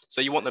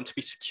 So you want them to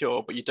be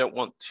secure, but you don't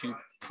want to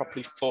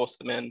properly force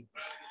them in,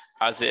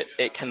 as it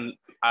can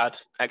add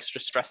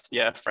extra stress to the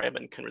airframe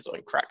and can result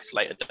in cracks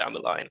later down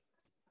the line.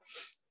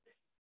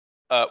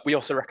 We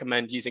also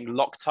recommend using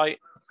Loctite,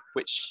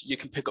 which you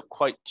can pick up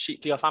quite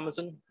cheaply off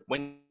Amazon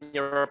when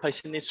you're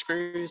replacing these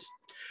screws.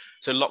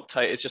 So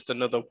Loctite is just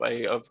another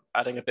way of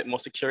adding a bit more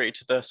security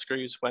to the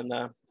screws when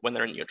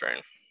they're in your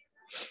drone.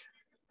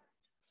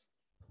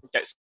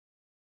 Okay.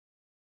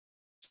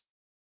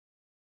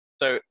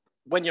 So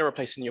when you're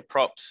replacing your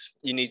props,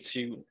 you need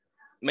to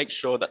make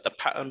sure that the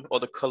pattern or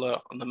the color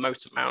on the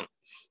motor mount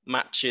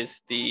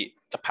matches the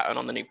pattern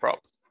on the new prop.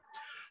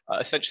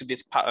 Essentially,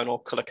 this pattern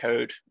or color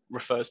code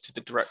refers to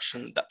the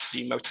direction that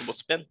the motor will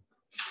spin.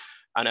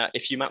 And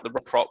if you mount the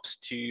wrong props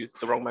to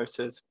the wrong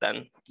motors,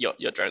 then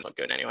your drone's not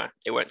going anywhere.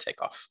 It won't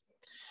take off.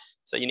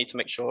 So you need to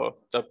make sure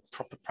the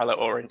proper propeller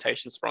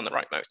orientations are on the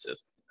right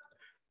motors.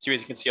 So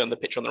as you can see on the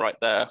picture on the right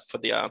there, for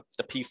the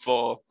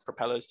P4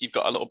 propellers, you've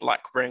got a little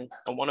black ring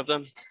on one of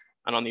them,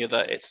 and on the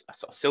other, it's a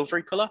sort of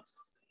silvery color.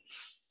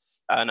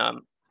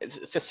 And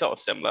it's a sort of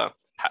similar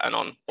pattern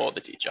on all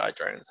the DJI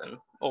drones and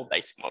all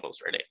basic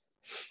models, really.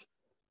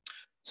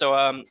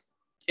 So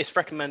it's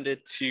recommended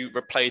to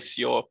replace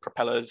your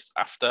propellers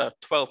after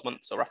 12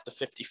 months or after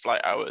 50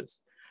 flight hours,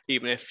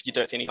 even if you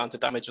don't see any signs of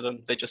damage of them.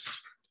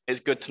 It's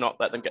good to not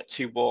let them get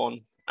too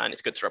worn, and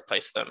it's good to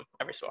replace them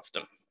every so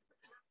often.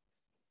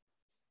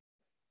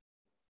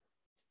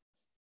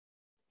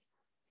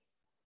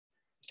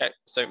 Okay,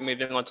 so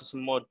moving on to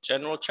some more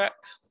general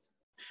checks.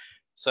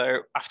 So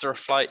after a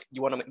flight,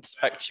 you want to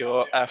inspect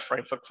your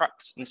airframe for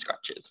cracks and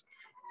scratches.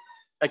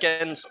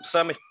 Again,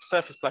 some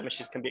surface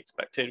blemishes can be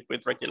expected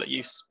with regular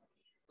use.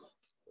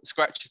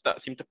 Scratches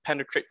that seem to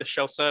penetrate the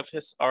shell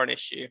surface are an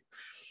issue.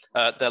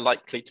 They're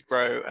likely to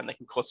grow, and they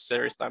can cause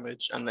serious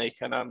damage, and they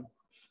can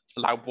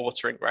allow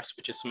water ingress,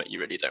 which is something you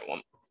really don't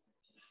want.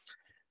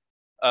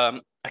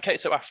 Okay,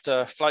 so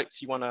after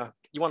flights, you want to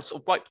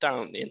sort of wipe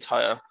down the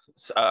entire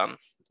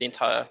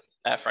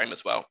airframe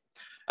as well,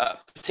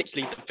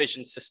 particularly the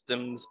vision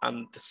systems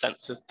and the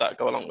sensors that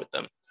go along with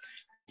them.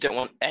 You don't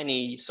want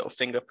any sort of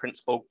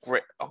fingerprints or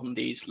grit on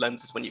these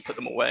lenses when you put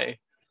them away,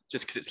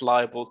 just because it's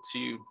liable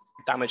to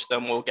damage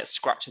them or get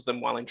scratches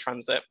them while in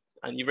transit,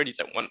 and you really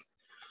don't want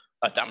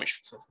a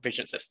damaged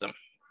vision system.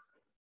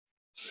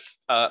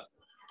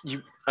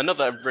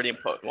 Another really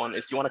important one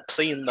is you want to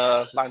clean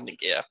the landing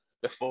gear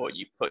before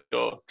you put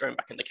your drone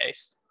back in the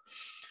case.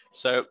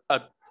 So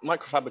a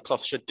microfiber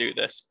cloth should do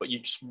this, but you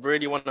just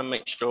really want to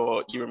make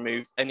sure you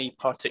remove any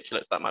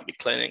particulates that might be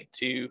clinging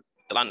to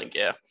the landing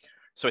gear.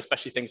 So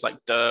especially things like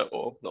dirt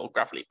or little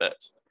gravelly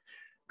bits,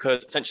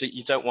 because essentially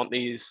you don't want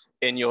these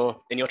in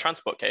your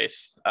transport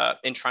case.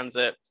 In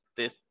transit,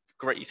 this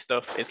gritty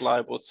stuff is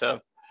liable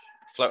to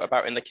float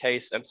about in the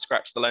case and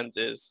scratch the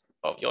lenses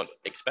of your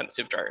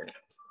expensive drone.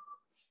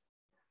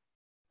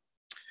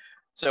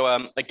 So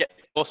again,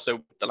 also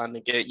with the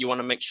landing gear, you want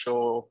to make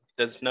sure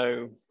there's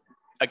no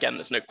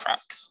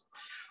cracks.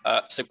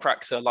 So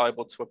cracks are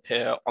liable to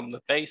appear on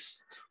the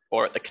base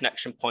or at the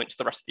connection point to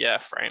the rest of the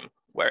airframe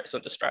where it's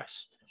under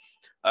stress.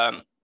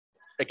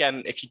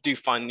 Again, if you do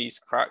find these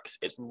cracks,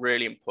 it's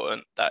really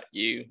important that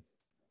you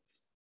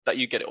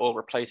get it all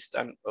replaced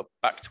and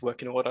back to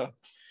working order,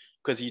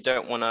 because you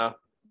don't want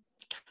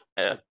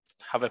to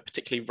have a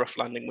particularly rough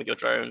landing with your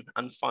drone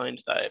and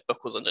find that it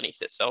buckles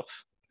underneath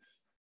itself.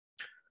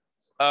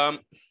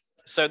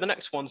 So the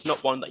next one's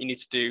not one that you need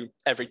to do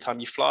every time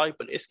you fly,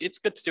 but it's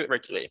good to do it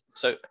regularly.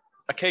 So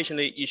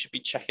occasionally you should be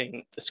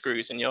checking the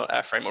screws in your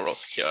airframe are all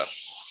secure.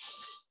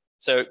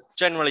 So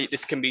generally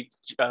this can be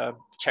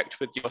checked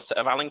with your set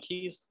of Allen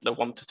keys, the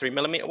 1 to 3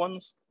 millimeter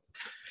ones.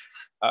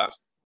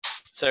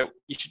 So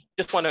you should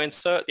just want to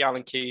insert the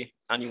Allen key,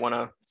 and you want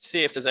to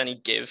see if there's any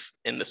give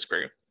in the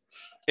screw.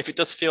 If it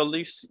does feel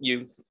loose,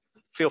 you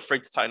feel free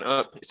to tighten it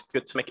up. It's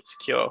good to make it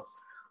secure.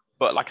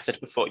 But like I said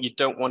before, you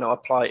don't want to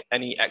apply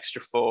any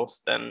extra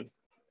force than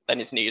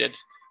is needed.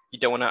 You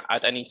don't want to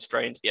add any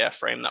strain to the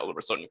airframe that will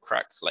result in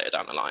cracks later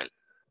down the line.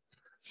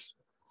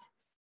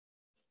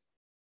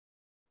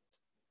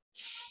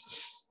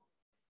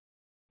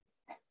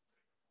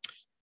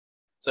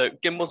 So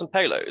gimbals and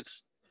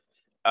payloads.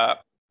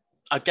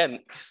 again,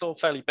 it's all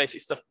fairly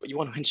basic stuff, but you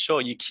want to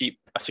ensure you keep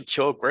a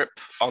secure grip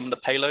on the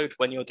payload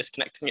when you're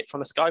disconnecting it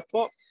from a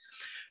skyport.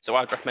 So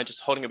I'd recommend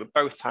just holding it with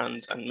both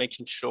hands and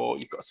making sure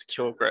you've got a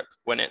secure grip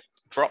when it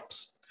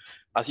drops,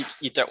 as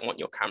you don't want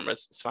your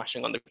cameras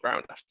smashing on the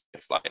ground after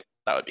your flight.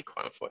 That would be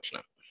quite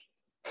unfortunate.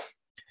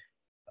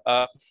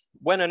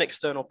 When an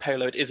external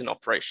payload is in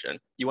operation,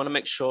 you want to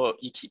make sure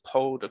you keep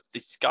hold of the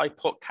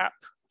skyport cap.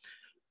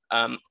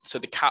 So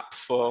the cap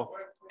for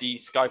the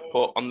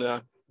skyport on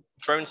the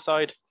drone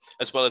side,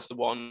 as well as the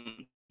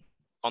one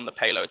on the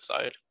payload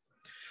side.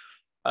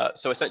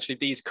 So essentially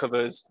these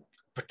covers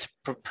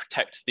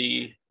protect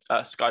the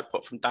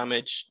skyport from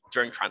damage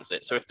during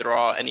transit. So if there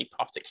are any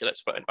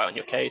particulates floating about in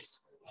your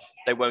case,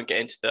 they won't get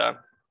into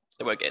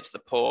the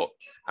port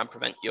and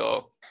prevent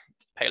your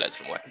payloads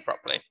from working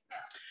properly.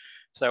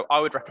 So I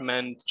would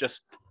recommend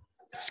just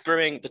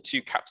screwing the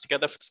two caps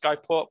together for the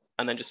skyport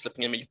and then just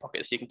slipping them in your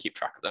pocket so you can keep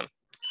track of them.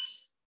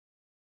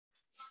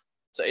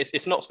 So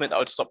it's not something that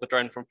would stop the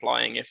drone from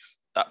flying if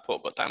that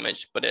port got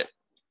damaged, but it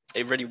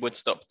really would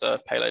stop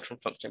the payload from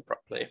functioning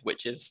properly,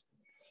 which is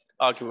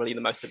arguably the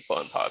most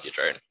important part of your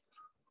drone.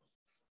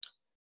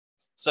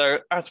 So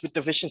as with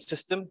the vision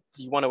system,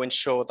 you want to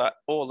ensure that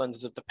all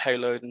lenses of the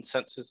payload and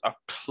sensors are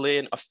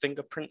clear of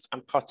fingerprints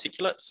and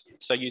particulates.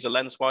 So use a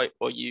lens wipe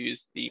or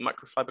use the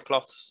microfiber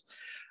cloths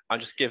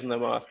and just give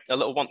them a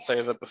little once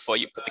over before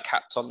you put the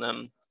caps on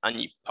them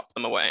and you pop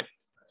them away.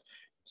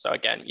 So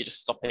again, you're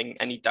just stopping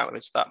any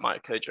damage that might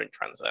occur during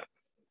transit.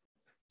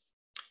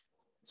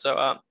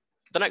 So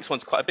the next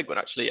one's quite a big one,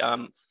 actually.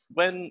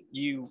 When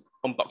you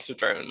unbox your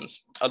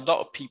drones, a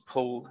lot of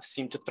people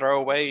seem to throw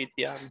away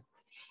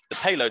the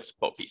payload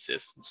support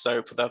pieces.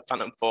 So for the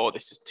Phantom 4,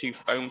 this is 2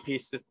 foam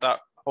pieces that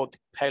hold the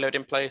payload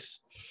in place.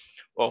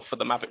 Or for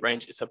the Mavic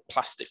range, it's a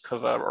plastic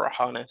cover or a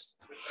harness.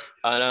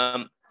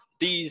 And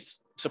these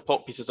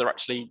support pieces are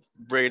actually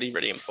really,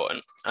 really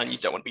important, and you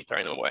don't want to be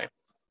throwing them away.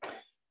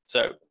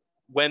 So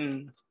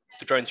when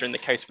the drones are in the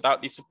case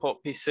without these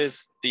support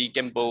pieces, the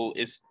gimbal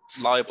is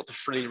liable to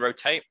freely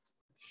rotate,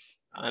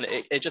 and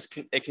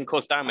it can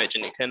cause damage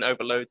and it can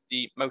overload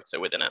the motor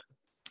within it.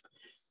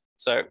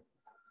 So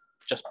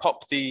just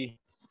pop the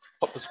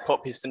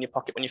support pieces in your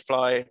pocket when you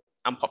fly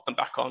and pop them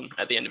back on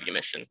at the end of your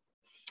mission.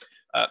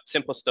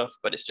 Simple stuff,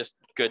 but it's just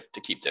good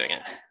to keep doing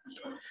it.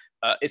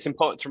 It's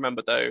important to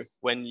remember though,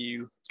 when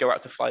you go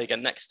out to fly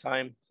again next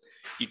time,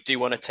 you do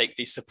want to take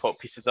these support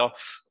pieces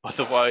off,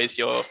 otherwise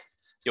your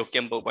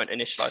gimbal won't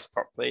initialize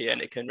properly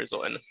and it can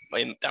result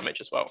in damage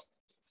as well.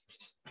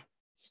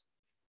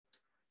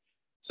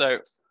 So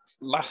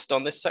last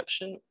on this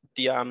section,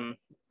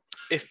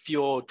 if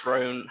your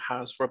drone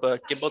has rubber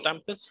gimbal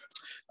dampers,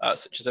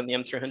 such as in the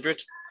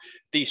M300,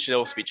 these should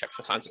also be checked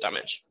for signs of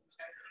damage.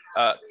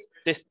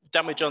 This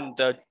damage on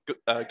the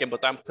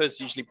gimbal dampers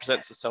usually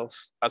presents itself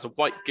as a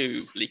white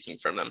goo leaking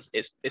from them.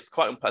 It's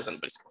quite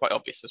unpleasant, but it's quite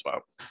obvious as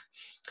well.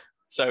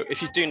 So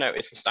if you do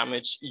notice this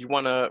damage, you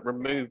want to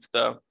remove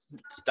the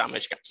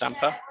damaged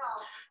damper.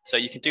 So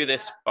you can do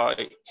this by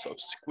sort of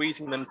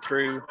squeezing them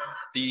through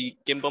the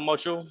gimbal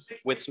module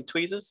with some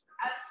tweezers.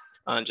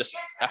 And just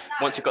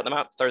once you've got them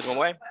out, throw them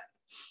away.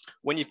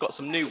 When you've got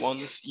some new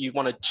ones, you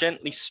want to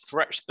gently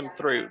stretch them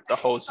through the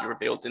holes you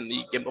revealed in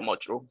the gimbal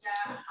module.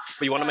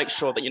 But you want to make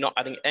sure that you're not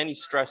adding any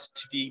stress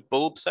to the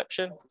bulb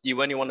section.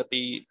 You only want to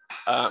be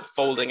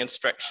folding and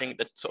stretching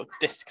the sort of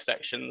disc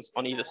sections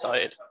on either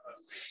side.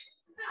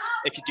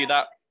 If you do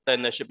that,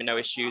 then there should be no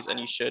issues and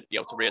you should be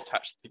able to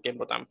reattach the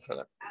gimbal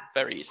damper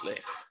very easily.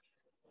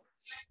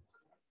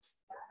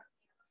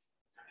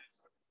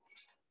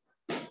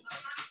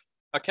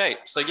 Okay,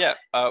 so yeah,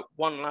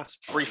 one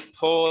last brief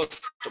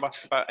pause to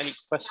ask about any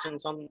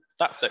questions on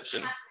that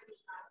section.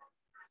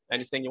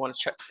 Anything you want to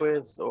check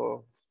with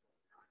or?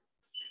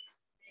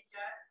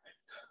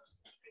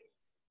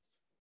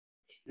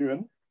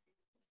 Ewan?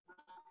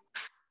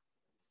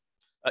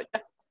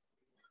 Yeah.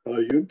 Hello,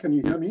 Ewan, can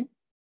you hear me?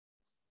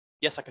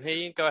 Yes, I can hear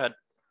you, go ahead.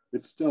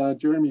 It's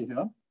Jeremy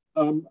here.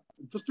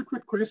 Just a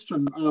quick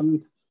question.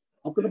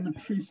 I've got a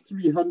Matrice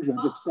 300,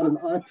 it's got an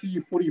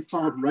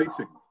IP45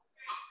 rating.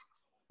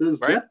 Does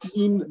that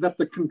mean that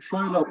the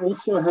controller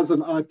also has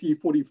an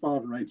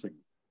IP45 rating?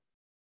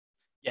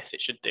 Yes,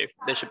 it should do.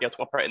 They should be able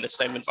to operate in the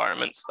same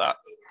environments that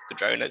the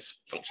drone is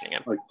functioning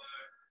in.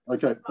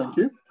 Okay, thank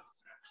you.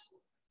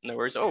 No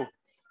worries at all.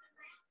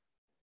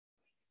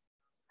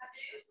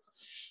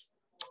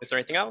 Is there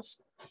anything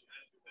else?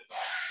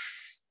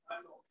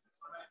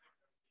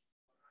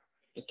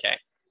 Okay.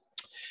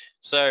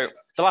 So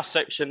the last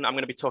section I'm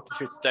going to be talking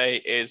through today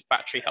is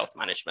battery health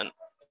management.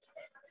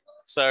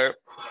 So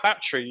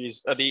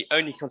batteries are the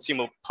only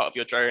consumable part of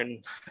your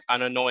drone,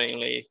 and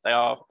annoyingly, they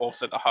are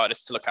also the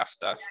hardest to look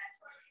after.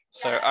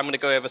 So I'm going to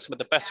go over some of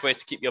the best ways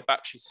to keep your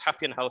batteries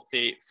happy and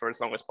healthy for as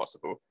long as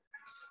possible,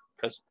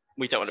 because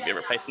we don't want to be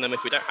replacing them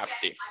if we don't have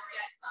to.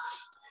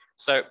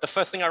 So the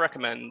first thing I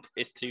recommend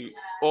is to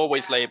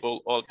always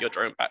label all of your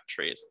drone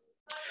batteries.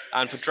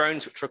 And for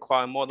drones which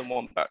require more than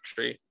one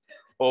battery,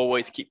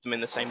 always keep them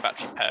in the same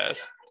battery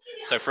pairs.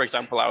 So for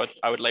example,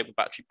 I would label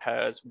battery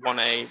pairs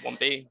 1A,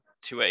 1B,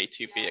 2A,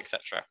 2B,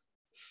 etc.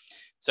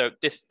 So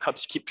this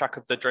helps you keep track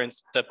of the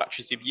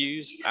batteries you've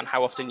used and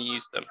how often you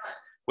use them,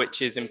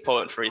 which is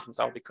important for reasons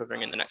I'll be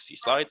covering in the next few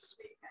slides.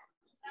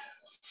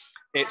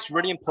 It's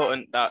really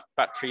important that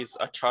batteries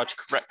are charged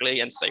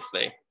correctly and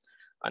safely,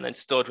 and then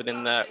stored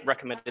within the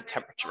recommended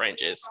temperature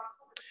ranges.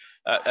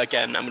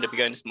 Again, I'm going to be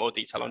going into more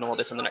detail on all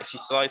this in the next few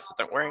slides, so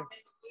don't worry.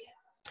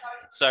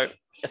 So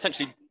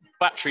essentially,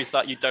 batteries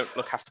that you don't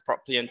look after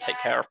properly and take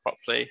care of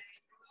properly,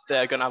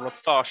 they're going to have a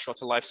far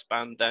shorter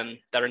lifespan than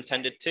they're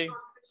intended to.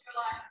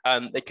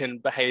 And they can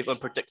behave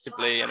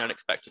unpredictably and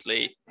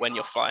unexpectedly when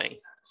you're flying.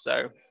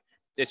 So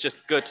it's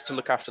just good to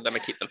look after them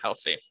and keep them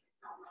healthy.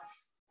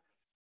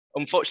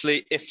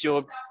 Unfortunately, if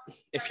your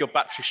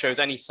battery shows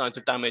any signs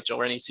of damage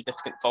or any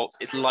significant faults,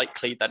 it's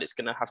likely that it's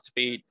going to have to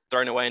be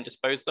thrown away and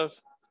disposed of.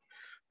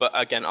 But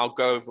again, I'll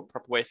go over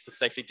proper ways to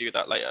safely do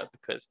that later,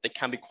 because they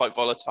can be quite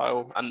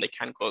volatile and they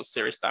can cause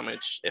serious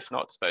damage if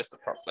not disposed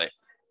of properly.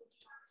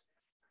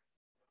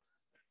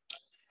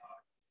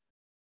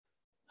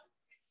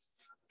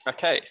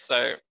 Okay,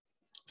 so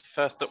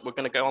first up, we're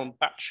going to go on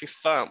battery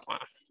firmware.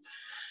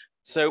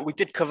 So we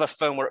did cover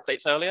firmware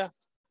updates earlier,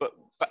 but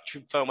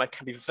battery firmware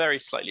can be very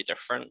slightly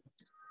different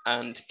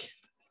and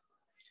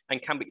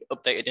can be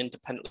updated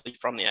independently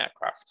from the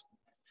aircraft.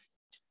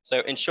 So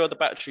ensure the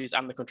batteries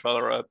and the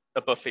controller are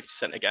above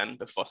 50% again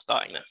before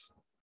starting this.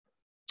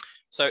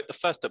 So the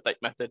first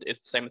update method is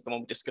the same as the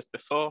one we discussed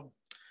before.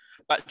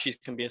 Batteries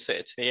can be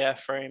inserted to the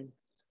airframe.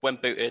 When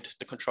booted,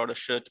 the controller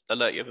should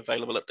alert you of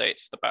available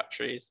updates for the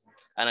batteries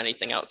and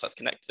anything else that's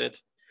connected,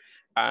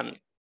 and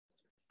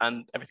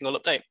everything will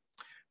update.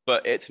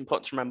 But it's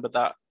important to remember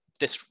that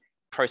this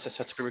process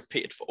has to be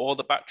repeated for all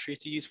the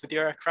batteries you use with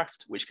your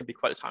aircraft, which can be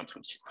quite time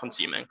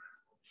consuming.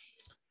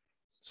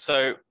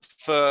 So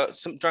for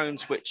some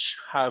drones which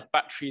have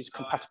batteries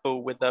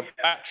compatible with a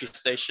battery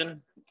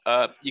station,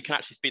 you can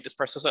actually speed this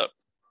process up.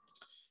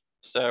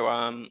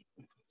 So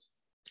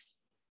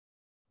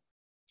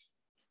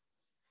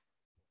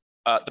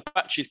the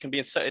batteries can be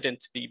inserted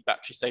into the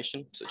battery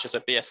station, such as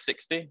a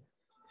BS60,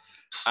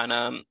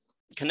 and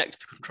connect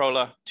the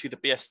controller to the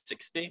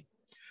BS60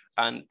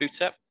 and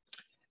boot it.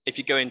 If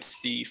you go into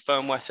the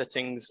firmware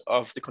settings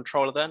of the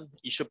controller, then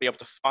you should be able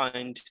to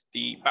find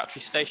the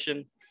battery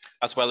station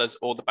as well as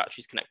all the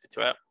batteries connected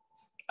to it.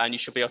 And you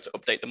should be able to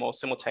update them all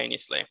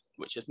simultaneously,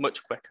 which is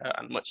much quicker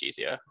and much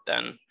easier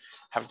than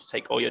having to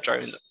take all your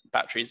drones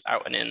batteries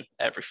out and in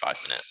every 5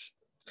 minutes.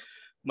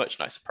 Much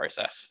nicer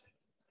process.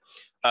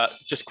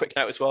 Just a quick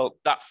note as well,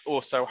 that's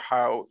also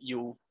how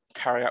you'll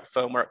carry out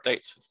firmware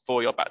updates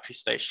for your battery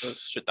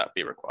stations, should that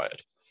be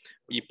required.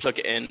 You plug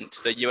it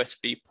into the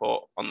USB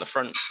port on the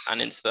front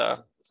and into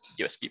the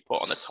USB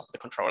port on the top of the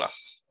controller.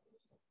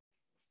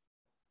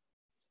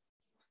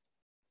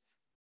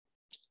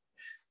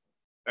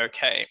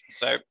 Okay,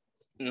 so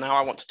now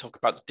I want to talk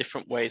about the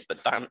different ways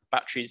that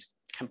batteries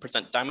can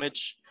present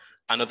damage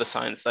and other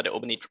signs that it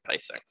will need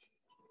replacing.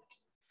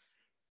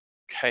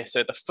 Okay,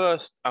 so the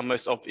first and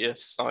most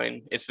obvious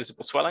sign is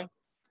visible swelling.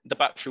 The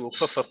battery will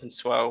puff up and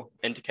swell,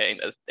 indicating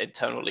there's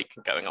internal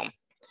leaking going on.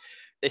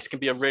 This can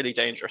be a really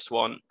dangerous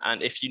one,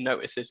 and if you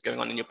notice this going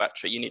on in your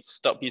battery, you need to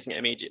stop using it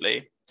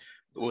immediately.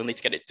 We'll need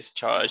to get it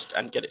discharged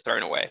and get it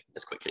thrown away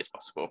as quickly as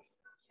possible.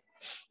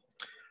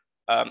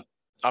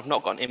 I've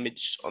not got an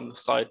image on the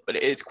slide, but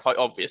it is quite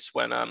obvious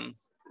when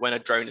a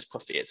drone is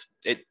puffy.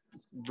 It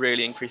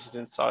really increases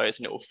in size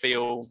and it will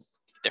feel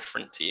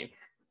different to you.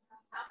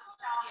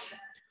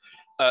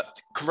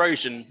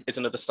 Corrosion is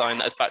another sign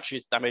that as battery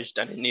is damaged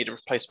and in need of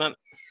replacement.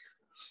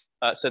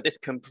 So this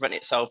can present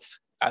itself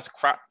as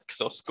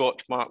cracks or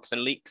scorch marks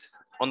and leaks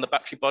on the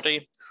battery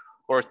body,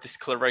 or a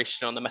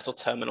discoloration on the metal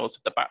terminals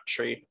of the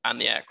battery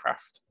and the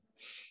aircraft.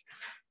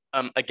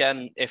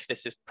 Again, if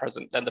this is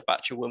present, then the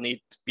battery will need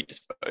to be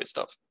disposed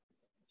of.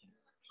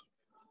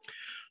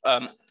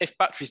 If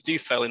batteries do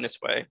fail in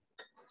this way,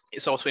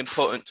 it's also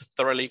important to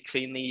thoroughly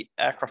clean the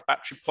aircraft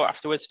battery port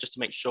afterwards, just to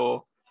make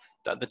sure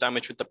that the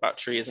damage with the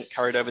battery isn't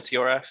carried over to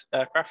your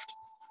aircraft.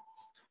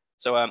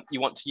 So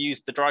you want to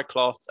use the dry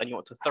cloth and you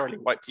want to thoroughly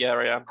wipe the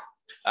area,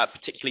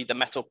 particularly the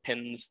metal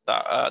pins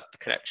that are the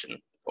connection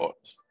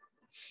ports.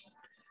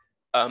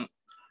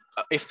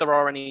 If there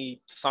are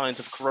any signs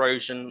of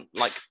corrosion,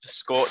 like the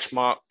scorch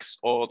marks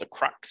or the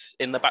cracks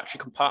in the battery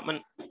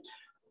compartment,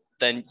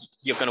 then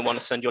you're going to want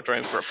to send your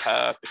drone for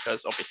repair,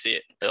 because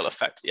obviously it'll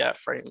affect the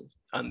airframe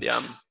and the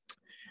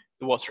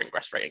water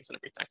ingress ratings and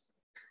everything.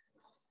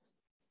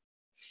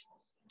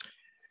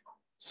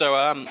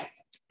 So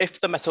if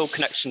the metal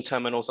connection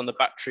terminals on the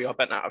battery are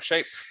bent out of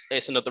shape,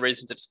 it's another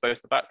reason to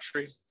dispose the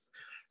battery.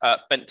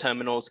 Bent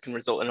terminals can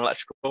result in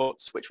electrical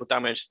shorts, which will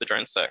damage the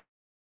drone circuit.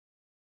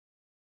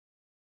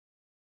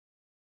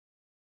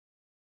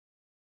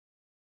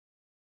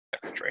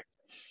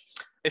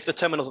 If the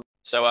terminals,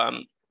 so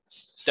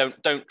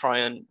don't try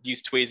and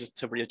use tweezers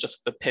to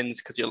readjust the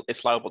pins, because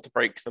it's liable to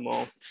break them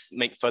or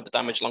make further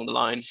damage along the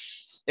line.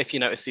 If you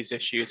notice these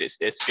issues, it's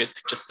good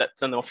to just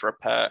send them off for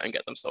repair and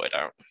get them sorted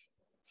out.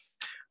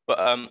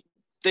 But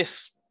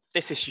this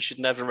this issue should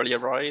never really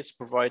arise,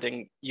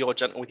 providing you're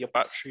gentle with your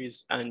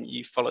batteries and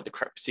you follow the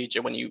correct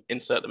procedure when you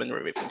insert them and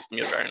remove them from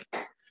your drone.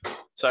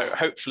 So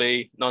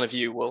hopefully none of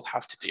you will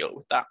have to deal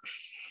with that.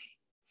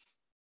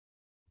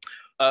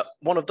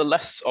 One of the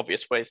less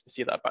obvious ways to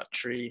see that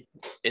battery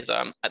is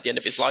at the end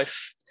of its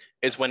life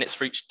is when it's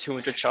reached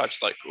 200 charge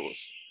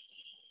cycles.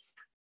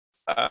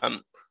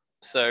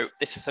 So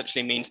this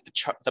essentially means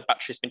the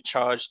battery has been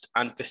charged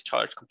and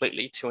discharged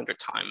completely 200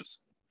 times.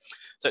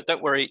 So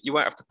don't worry, you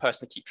won't have to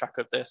personally keep track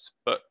of this,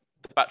 but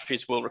the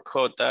batteries will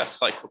record their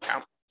cycle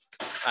count,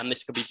 and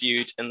this can be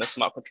viewed in the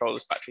Smart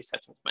Controller's battery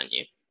settings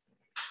menu.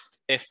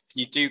 If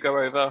you do go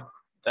over,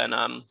 then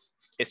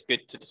it's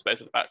good to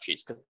dispose of the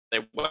batteries because they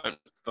won't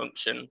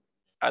function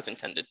as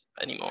intended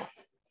anymore.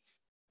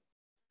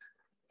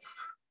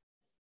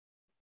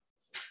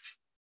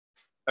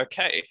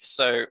 Okay,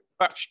 so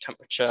battery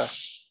temperature.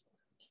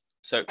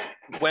 So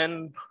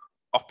when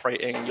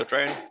operating your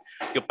drone,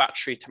 your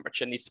battery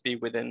temperature needs to be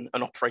within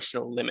an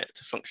operational limit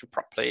to function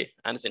properly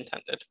and as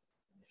intended.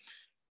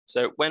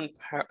 So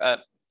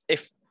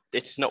if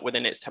it's not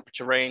within its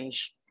temperature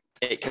range,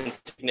 it can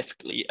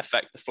significantly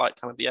affect the flight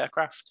time of the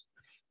aircraft,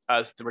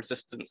 as the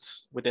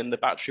resistance within the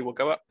battery will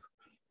go up,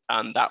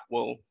 and that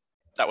will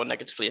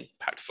negatively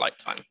impact flight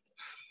time.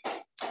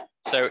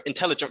 So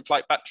intelligent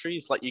flight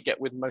batteries, like you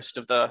get with most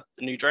of the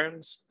new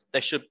drones,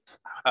 they should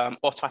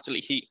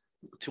automatically heat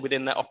to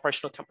within their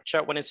operational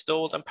temperature when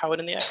installed and powered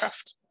in the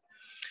aircraft.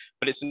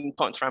 But it's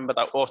important to remember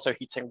that auto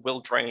heating will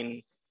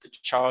drain the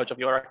charge of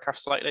your aircraft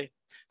slightly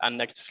and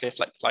negatively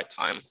affect flight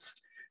time.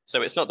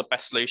 So it's not the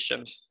best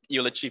solution.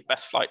 You'll achieve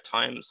best flight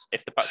times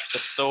if the batteries are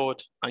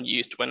stored and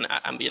used when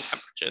at ambient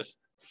temperatures.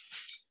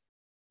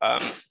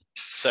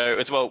 So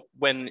as well,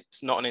 when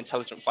it's not an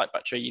intelligent flight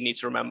battery, you need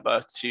to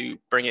remember to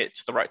bring it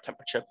to the right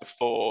temperature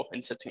before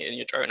inserting it in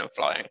your drone and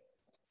flying.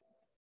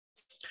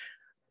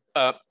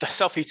 The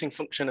self-heating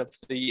function of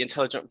the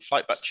intelligent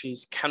flight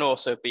batteries can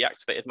also be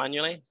activated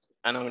manually,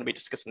 and I'm going to be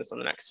discussing this on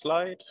the next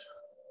slide.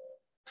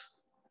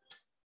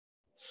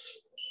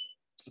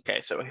 Okay,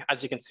 so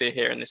as you can see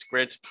here in this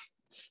grid,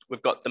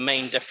 we've got the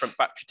main different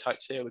battery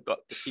types here. We've got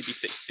the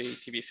TB60,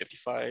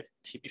 TB55,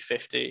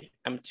 TB50,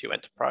 M2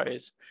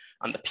 Enterprise,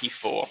 and the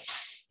P4.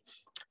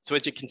 So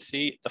as you can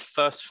see, the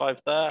first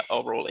 5 there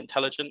are all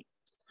intelligent.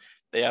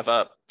 They have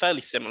a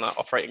fairly similar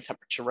operating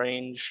temperature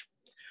range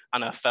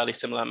and a fairly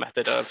similar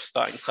method of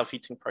starting the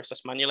self-heating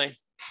process manually.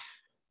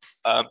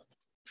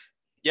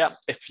 Yeah,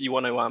 if you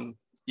want to,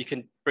 you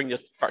can bring your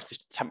batteries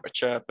to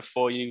temperature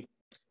before you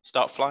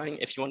start flying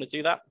if you want to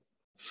do that.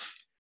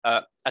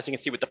 As you can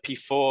see with the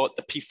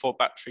P4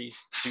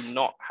 batteries do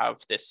not have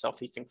this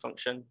self-heating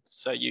function,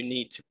 so you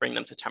need to bring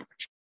them to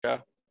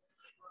temperature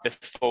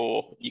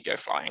before you go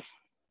flying.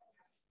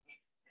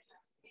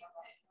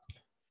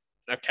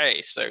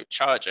 Okay, so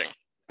charging.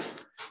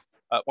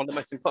 One of the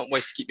most important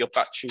ways to keep your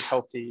battery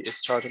healthy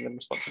is charging them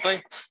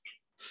responsibly.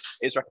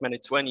 It is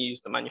recommended to only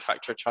use the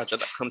manufacturer charger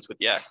that comes with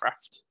the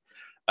aircraft.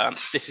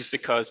 This is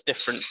because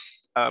different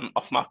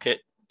off-market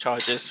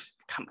chargers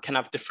can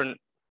have different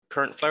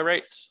current flow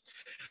rates,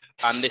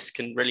 and this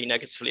can really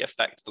negatively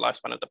affect the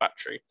lifespan of the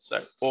battery.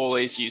 So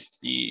always use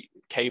the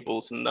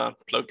cables and the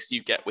plugs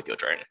you get with your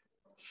drone.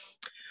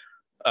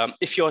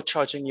 If you're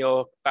charging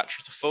your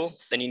battery to full,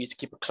 then you need to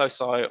keep a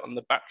close eye on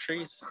the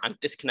batteries and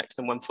disconnect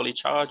them when fully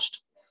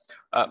charged.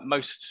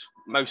 Most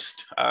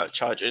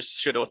chargers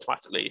should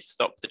automatically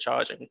stop the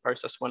charging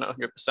process when at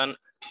 100%,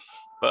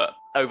 but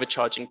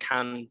overcharging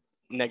can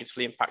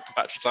negatively impact the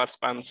battery's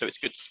lifespan, so it's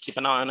good to keep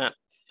an eye on it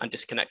and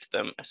disconnect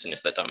them as soon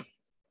as they're done.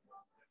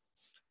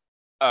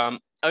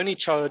 Only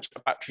charge a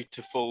battery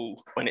to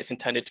full when it's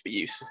intended to be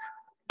used.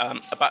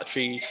 A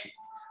battery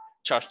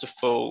charged to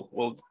full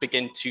will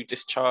begin to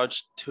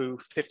discharge to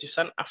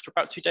 50% after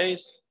about 2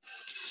 days.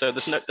 So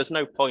there's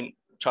no point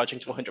charging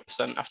to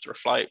 100% after a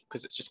flight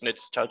because it's just going to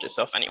discharge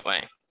itself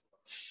anyway.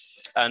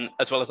 And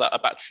as well as that, a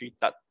battery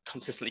that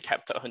consistently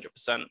kept at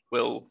 100%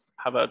 will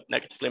have a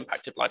negatively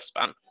impacted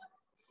lifespan.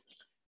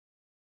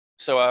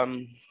 So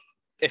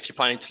if you're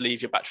planning to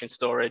leave your battery in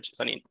storage,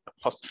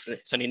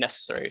 it's only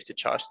necessary to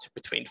charge to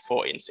between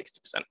 40 and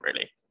 60%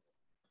 really.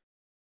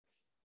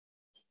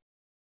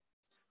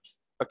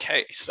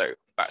 Okay, so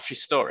battery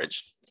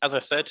storage. As I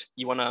said,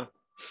 you only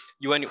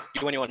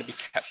want to be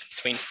kept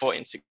between 40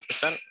 and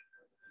 60%.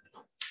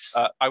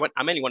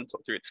 I mainly want to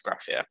talk through this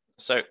graph here.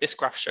 So this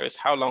graph shows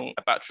how long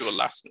a battery will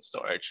last in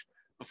storage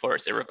before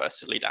it's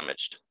irreversibly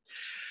damaged.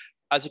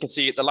 As you can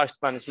see, the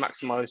lifespan is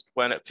maximized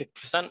when at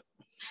 50%,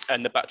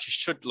 and the battery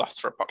should last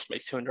for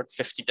approximately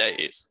 250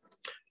 days,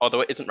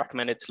 although it isn't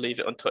recommended to leave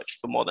it untouched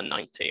for more than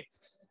 90.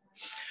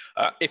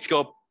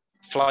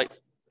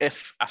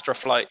 If after a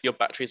flight your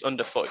battery is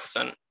under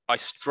 40%, I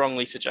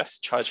strongly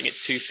suggest charging it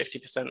to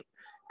 50%,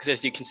 because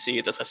as you can see,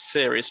 there's a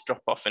serious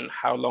drop off in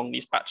how long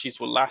these batteries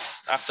will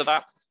last after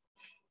that.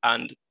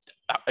 And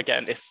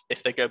again,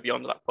 if they go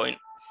beyond that point,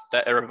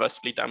 they're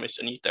irreversibly damaged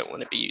and you don't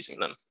want to be using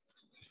them.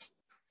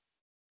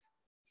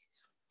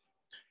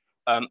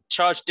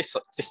 Charge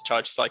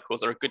discharge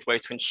cycles are a good way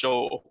to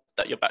ensure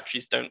that your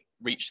batteries don't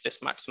reach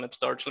this maximum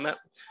storage limit.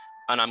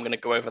 and I'm going to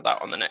go over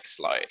that on the next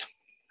slide.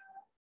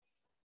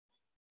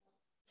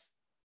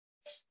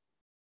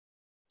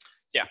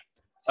 Yeah,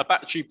 a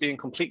battery being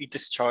completely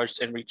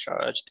discharged and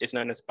recharged is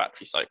known as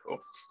battery cycle.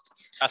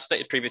 As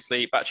stated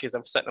previously, batteries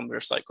have a set number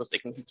of cycles they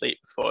can complete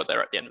before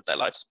they're at the end of their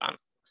lifespan.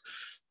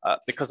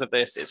 Because of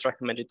this, it's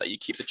recommended that you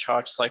keep the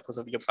charge cycles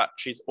of your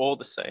batteries all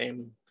the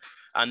same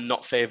and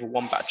not favor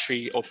one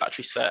battery or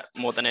battery set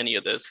more than any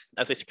others,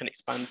 as this can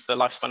expand the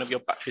lifespan of your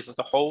batteries as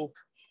a whole,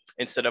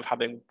 instead of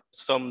having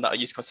some that are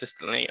used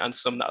consistently and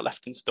some that are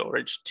left in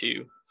storage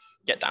to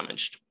get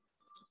damaged.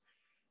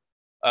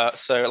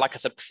 So like I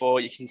said before,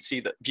 you can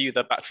view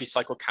the battery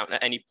cycle count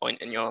at any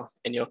point in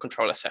your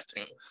controller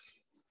settings.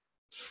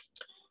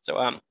 So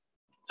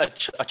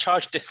a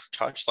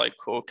charge-discharge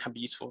cycle can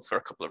be useful for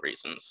a couple of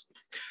reasons.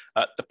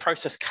 The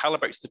process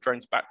calibrates the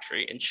drone's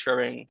battery,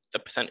 ensuring the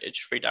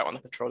percentage freed out on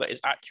the controller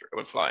is accurate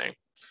when flying.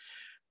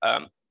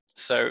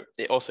 So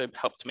it also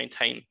helps to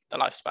maintain the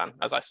lifespan,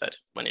 as I said,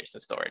 when it's in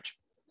storage.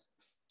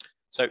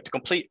 So to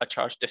complete a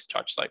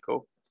charge-discharge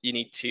cycle, you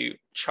need to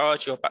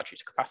charge your battery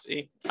to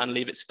capacity and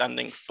leave it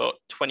standing for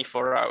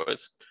 24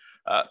 hours,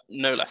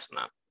 no less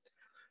than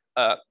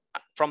that.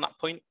 From that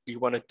point, you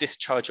want to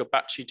discharge your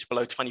battery to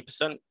below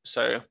 20%.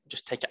 So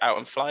just take it out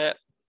and fly it.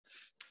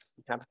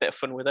 You can have a bit of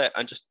fun with it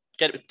and just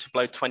get it to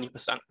below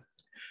 20%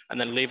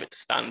 and then leave it to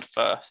stand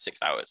for 6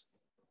 hours.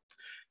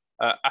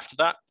 After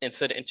that,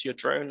 insert it into your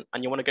drone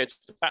and you want to go to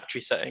the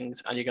battery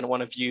settings and you're going to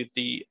want to view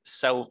the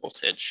cell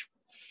voltage.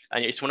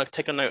 And you just want to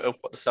take a note of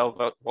what the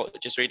cell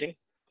voltage is reading.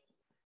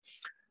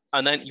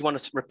 And then you want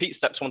to repeat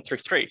steps 1 through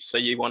 3. So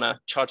you want to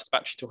charge the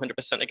battery to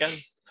 100% again,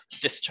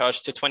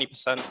 discharge to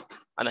 20%,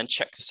 and then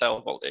check the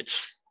cell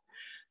voltage.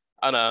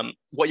 And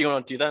what you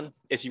want to do then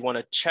is you want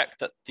to check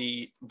that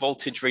the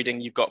voltage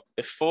reading you got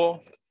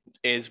before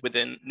is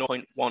within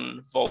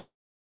 0.1 volts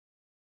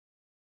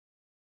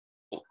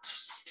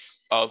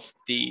of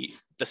the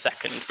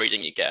second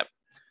reading you get.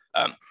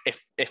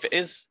 If it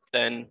is,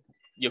 then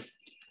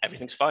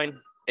everything's fine.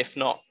 If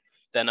not,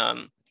 then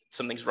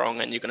something's wrong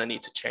and you're going to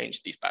need to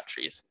change these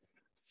batteries.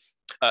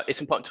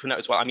 It's important to note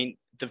as well, I mean,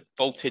 the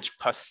voltage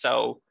per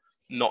cell,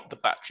 not the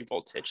battery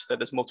voltage. So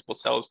there's multiple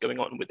cells going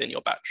on within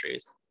your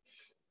batteries.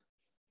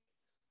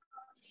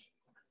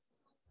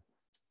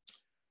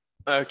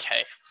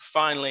 Okay,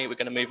 finally, we're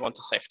going to move on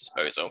to safe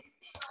disposal.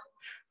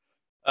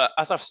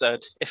 As I've said,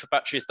 if a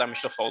battery is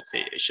damaged or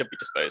faulty, it should be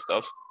disposed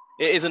of.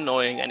 It is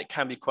annoying and it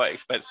can be quite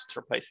expensive to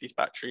replace these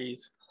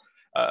batteries,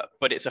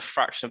 but it's a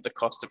fraction of the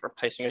cost of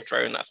replacing a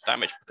drone that's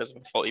damaged because of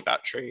a faulty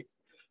battery.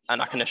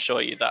 And I can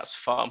assure you that's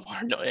far more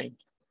annoying.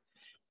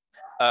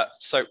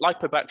 So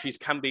LiPo batteries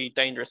can be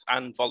dangerous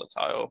and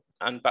volatile,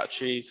 and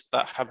batteries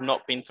that have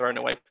not been thrown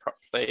away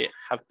properly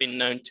have been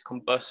known to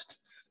combust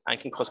and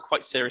can cause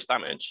quite serious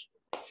damage.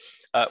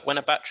 When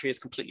a battery is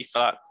completely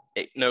flat,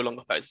 it no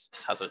longer poses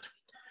this hazard.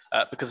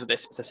 Because of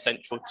this, it's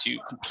essential to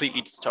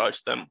completely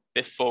discharge them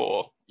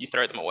before you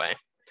throw them away.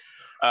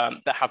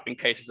 There have been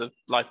cases of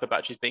LiPo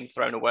batteries being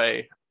thrown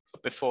away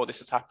before this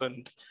has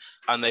happened,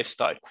 and they've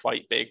started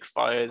quite big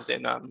fires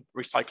in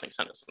recycling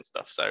centers and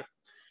stuff. So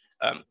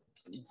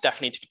you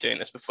definitely need to be doing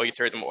this before you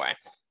throw them away.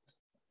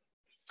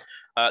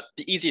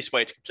 The easiest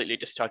way to completely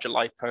discharge a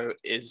LiPo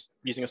is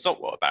using a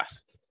saltwater bath.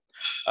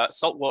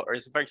 Salt water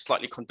is very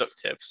slightly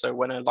conductive, so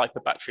when a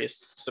LiPo battery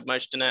is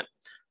submerged in it,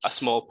 a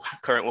small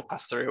current will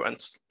pass through and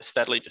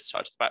steadily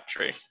discharge the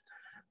battery.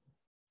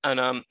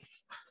 And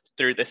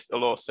through this,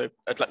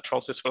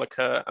 electrolysis will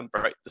occur and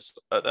break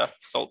the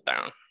salt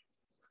down.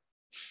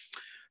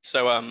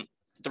 So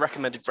the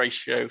recommended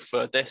ratio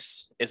for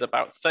this is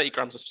about 30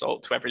 grams of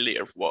salt to every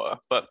liter of water,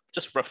 but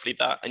just roughly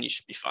that, and you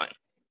should be fine.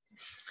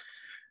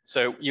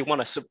 So you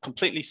want to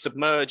completely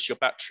submerge your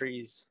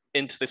batteries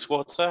into this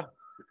water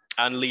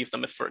and leave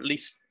them for at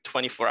least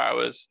 24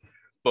 hours,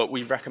 but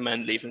we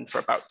recommend leaving for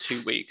about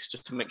 2 weeks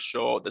just to make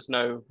sure there's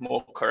no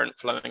more current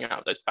flowing out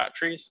of those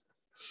batteries.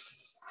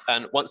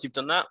 And once you've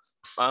done that,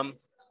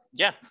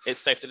 yeah,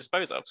 it's safe to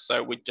dispose of.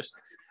 So we just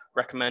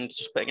recommend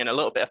just putting in a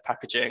little bit of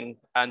packaging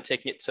and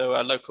taking it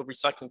to a local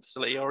recycling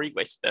facility or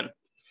e-waste bin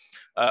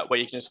where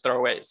you can just throw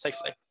away it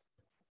safely.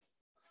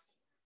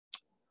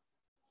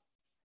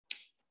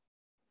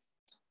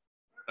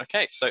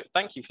 Okay, so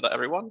thank you for that,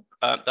 everyone.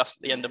 That's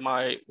the end of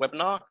my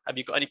webinar. Have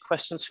you got any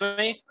questions for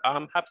me?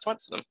 I'm happy to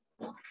answer them.